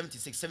 83,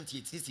 76,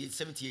 78, 68,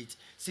 78,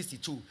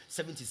 62,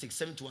 76,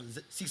 71,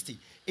 60,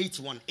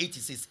 81,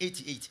 86,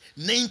 88,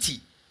 90,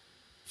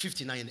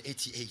 59, and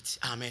 88.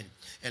 Amen.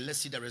 And let's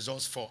see the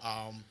results for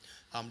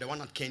the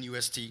one at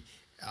KNUST,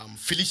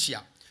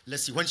 Felicia.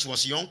 Let's see, when she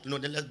was young.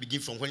 Then let's begin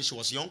from when she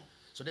was young.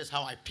 So that's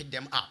how I picked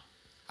them up.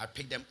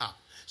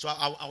 So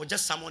I would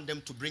just summon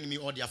them to bring me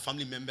all their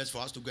family members for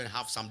us to go and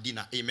have some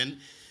dinner. Amen.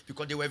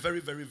 Because they were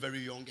very, very, very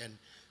young, and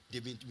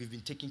we've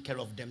been taking care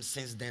of them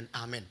since then.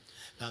 Amen.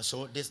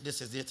 So this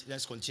is it.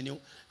 Let's continue.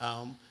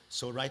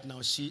 So right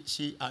now, she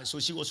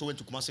also went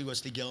to Kumasi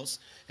Wesley Girls,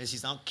 and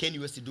she's now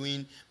KNUST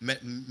doing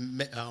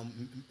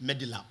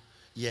Medilab.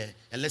 Yeah,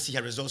 and let's see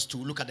her results too.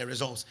 Look at the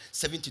results: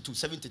 72,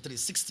 73,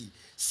 60,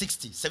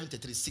 60,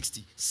 73,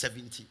 60,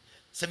 70,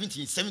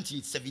 78,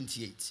 78,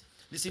 78.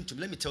 Listen to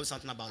me. Let me tell you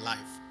something about life.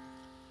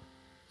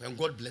 When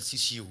God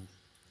blesses you,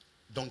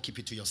 don't keep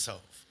it to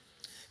yourself.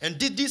 And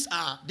this is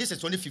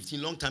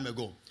 2015, long time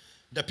ago.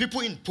 The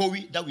people in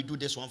POWI that we do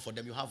this one for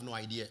them, you have no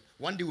idea.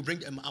 One day we'll bring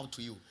them out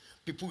to you.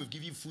 People will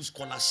give you full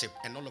scholarship,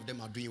 and all of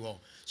them are doing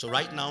well. So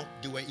right now,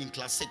 they were in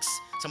Class 6.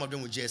 Some of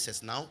them were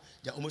JSS. Now,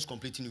 they're almost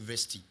completing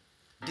university.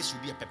 This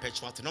will be a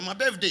perpetual thing. On my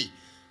birthday,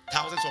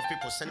 thousands of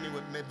people send me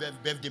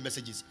birthday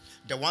messages.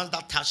 The ones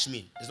that touch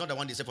me, it's not the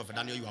one they say, Prophet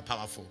Daniel, you are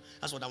powerful.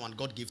 That's what that one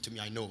God gave to me,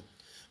 I know.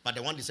 But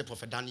the one they say,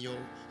 Prophet Daniel,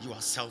 you are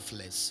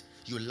selfless.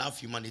 You love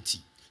humanity.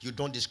 You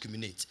don't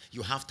discriminate.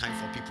 You have time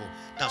for people.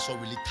 That's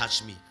what really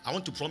touched me. I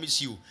want to promise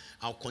you,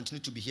 I'll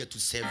continue to be here to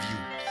serve you.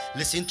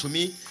 Listen to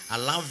me. I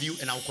love you,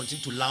 and I'll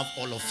continue to love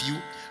all of you.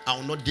 I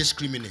will not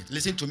discriminate.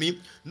 Listen to me.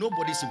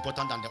 Nobody is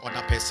important than the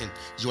other person.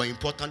 You are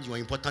important. You are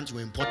important. You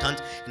are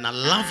important. And I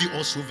love you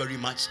also very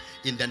much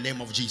in the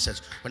name of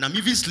Jesus. When I'm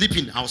even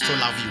sleeping, I'll still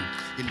love you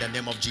in the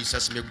name of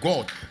Jesus. May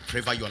God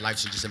favor your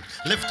lives in Jesus' name.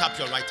 Lift up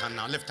your right hand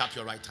now. Lift up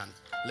your right hand.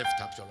 Lift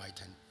up your right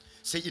hand.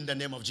 Say, in the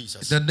name of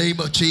Jesus. In the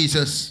name of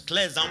Jesus.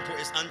 Clear example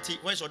is Auntie.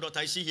 Where's your daughter?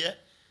 Is she here?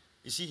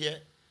 Is she here?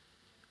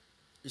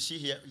 Is she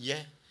here?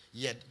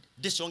 Yeah.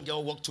 This young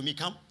girl walked to me.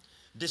 Come.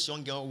 This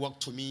young girl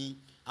walked to me,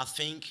 I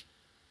think,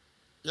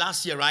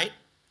 last year, right?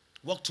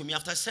 Walked to me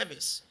after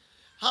service.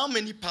 How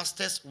many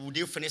pastors would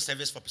they finish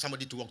service for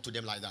somebody to walk to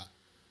them like that?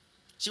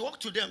 She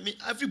walked to them.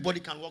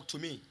 Everybody can walk to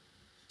me.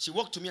 She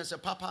walked to me and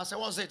said, Papa. I said,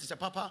 what's it? He said,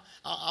 Papa,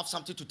 I have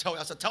something to tell you.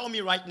 I said, tell me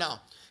right now.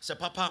 He said,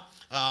 Papa,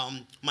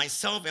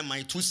 myself and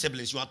my 2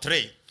 siblings, you are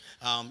 3.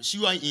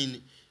 You are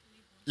in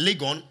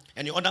Legon,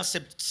 and the other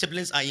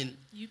siblings are in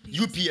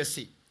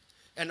UPSC.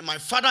 And my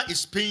father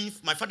is paying.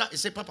 My father is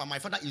saying, Papa, my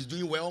father is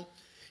doing well.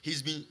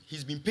 He's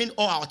been paying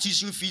all our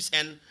tuition fees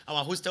and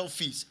our hostel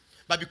fees.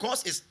 But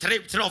because it's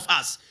 3 of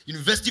us,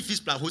 university fees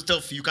plus hostel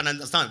fee, you can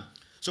understand.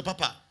 So,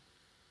 Papa,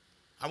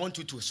 I want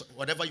you to,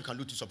 whatever you can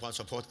do to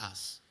support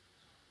us.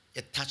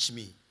 It touched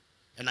me.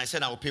 And I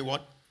said, I will pay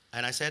what?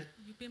 And I said,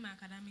 you pay my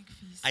academic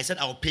fees. I said,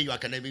 I will pay your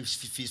academic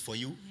fees for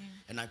you. Yeah.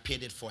 And I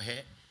paid it for her.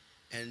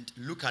 And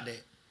look at the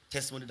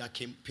testimony that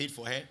came, paid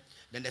for her.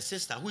 Then the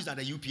sister, who is at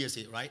the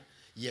UPSA, right?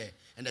 Yeah.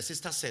 And the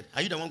sister said,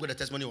 are you the one with the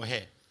testimony or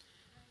her?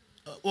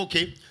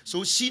 Okay,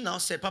 so she now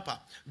said,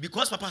 Papa,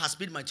 because Papa has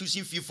paid my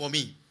tuition fee for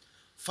me,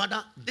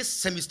 Father, this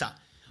semester,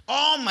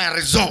 all my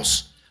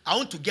results, I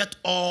want to get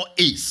all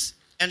A's.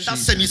 And that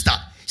semester,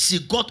 she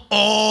got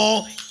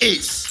all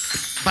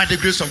A's by the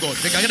grace of God.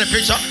 Can I get a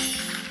picture?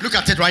 Look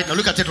at it right now.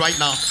 Look at it right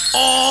now.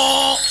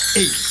 All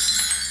A's.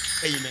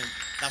 Amen.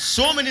 There's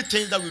so many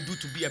things that we do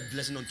to be a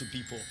blessing unto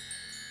people.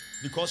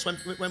 Because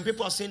when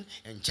people are saying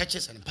in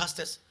churches and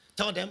pastors,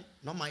 tell them,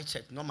 not my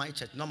church, not my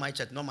church, not my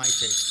church, not my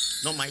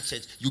church, not my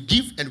church. You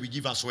give and we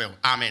give as well.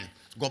 Amen.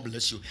 God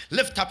bless you.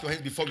 Lift up your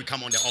hands before we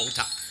come on the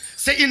altar.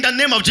 Say, in the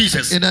name of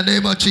Jesus. In the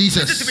name of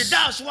Jesus.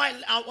 That's why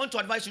I want to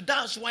advise you.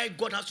 That's why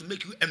God has to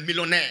make you a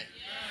millionaire.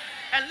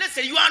 And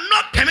listen, you are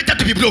not permitted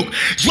to be broke.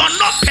 You are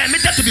not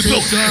permitted to be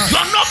broke. You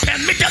are not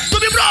permitted to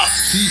be broke.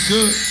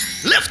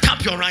 Jesus. Lift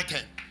up your right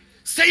hand.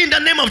 Say, in the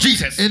name of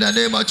Jesus. In the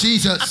name of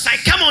Jesus. As I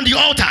come on the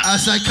altar.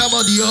 As I come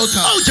on the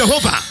altar. Oh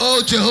Jehovah.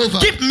 Oh Jehovah.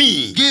 Keep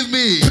me. Give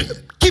me.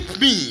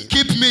 Keep me.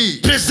 Keep me.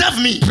 Preserve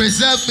me.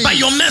 Preserve me. By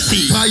your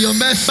mercy. By your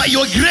mercy. By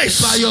your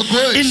grace. By your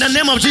grace. In the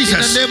name of Jesus.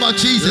 In the name of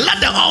Jesus. Let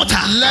the altar.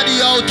 Let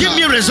the altar. Give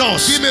me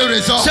results. Give me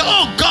results. Say,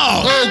 oh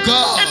God. Oh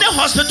God. Any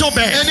hospital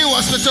bed. Any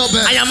hospital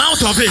bed. I am out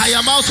of it. I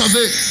am out of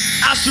it.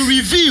 As you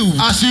reveal.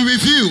 As you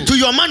reveal. To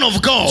your man of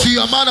God. To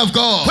your man of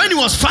God. When he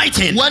was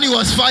fighting. When he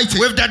was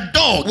fighting. With the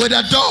dog. With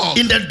a dog.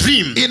 In the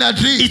dream. In a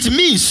dream. It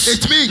means.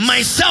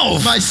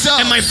 Myself.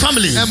 And my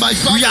family. And my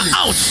family. We are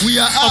out. We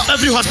are out. Of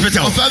every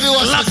hospital. Of every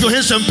hospital. Clap your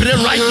hands and pray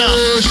right now.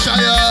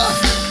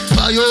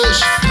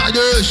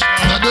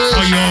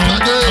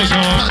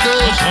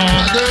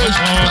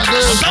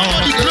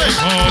 Somebody pray.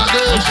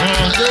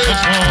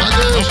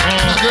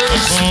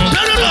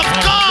 Spirit of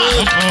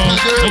God.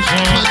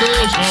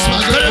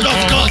 Spirit of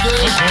God.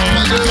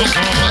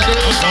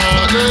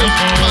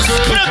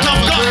 Spirit of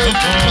God.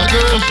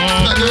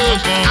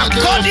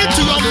 According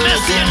to your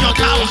mercy and your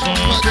power.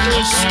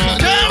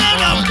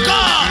 Spirit of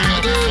God.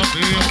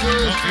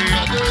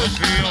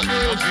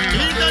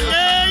 In the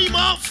name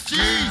of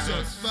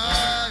Jesus.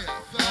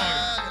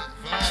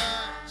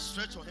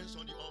 Stretch your hands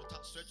on the altar.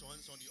 Stretch your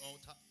hands on the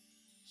altar.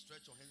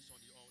 Stretch your hands on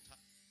the altar.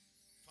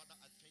 Father,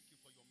 I thank you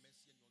for your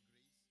mercy and your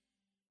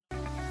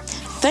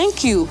grace.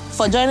 Thank you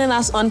for joining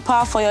us on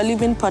Power for Your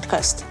Living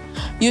podcast.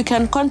 You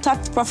can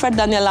contact Prophet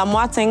Daniel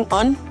Amoateng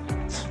on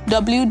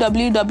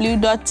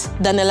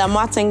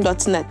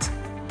www.danielamoateng.net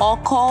or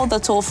call the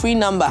toll-free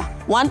number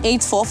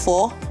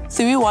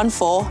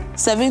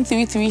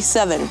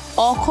 1-844-314-7337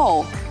 or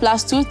call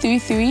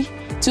 +233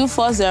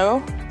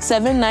 240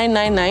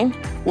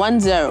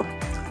 799910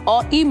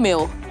 or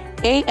email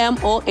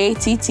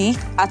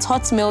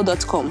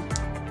amoatt@hotmail.com.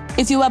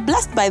 If you were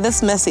blessed by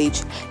this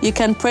message, you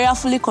can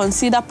prayerfully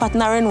consider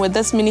partnering with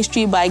this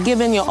ministry by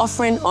giving your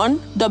offering on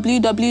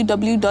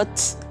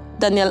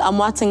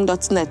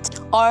www.danielamoateng.net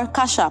or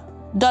Cash App,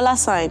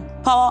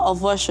 $Power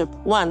of Worship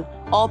 1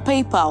 or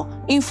PayPal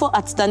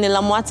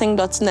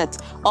info@danielamoateng.net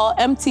or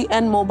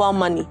MTN Mobile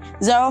Money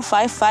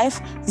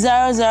 055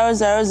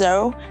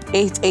 0000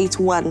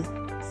 881.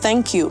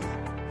 Thank you.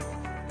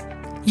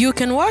 You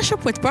can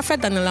worship with Prophet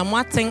Daniel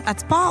Amoateng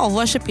at Power of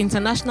Worship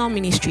International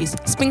Ministries,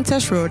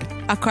 Spintex Road,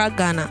 Accra,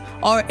 Ghana,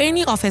 or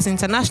any of his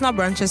international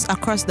branches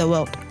across the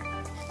world.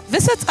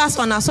 Visit us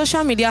on our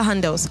social media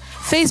handles: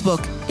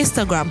 Facebook,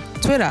 Instagram,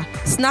 Twitter,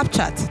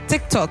 Snapchat,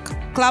 TikTok,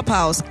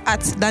 Clubhouse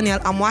 @Daniel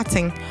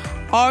Amoateng,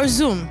 or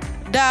Zoom,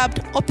 dubbed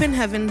Open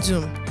Heaven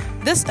Zoom.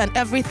 This and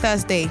every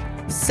Thursday,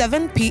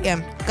 7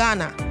 p.m.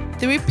 Ghana,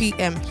 3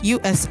 p.m.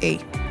 USA.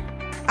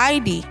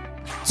 ID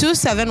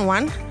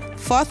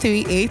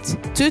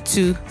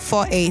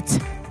 271-438-2248.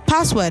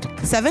 Password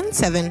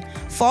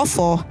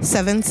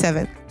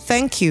 774477.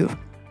 Thank you.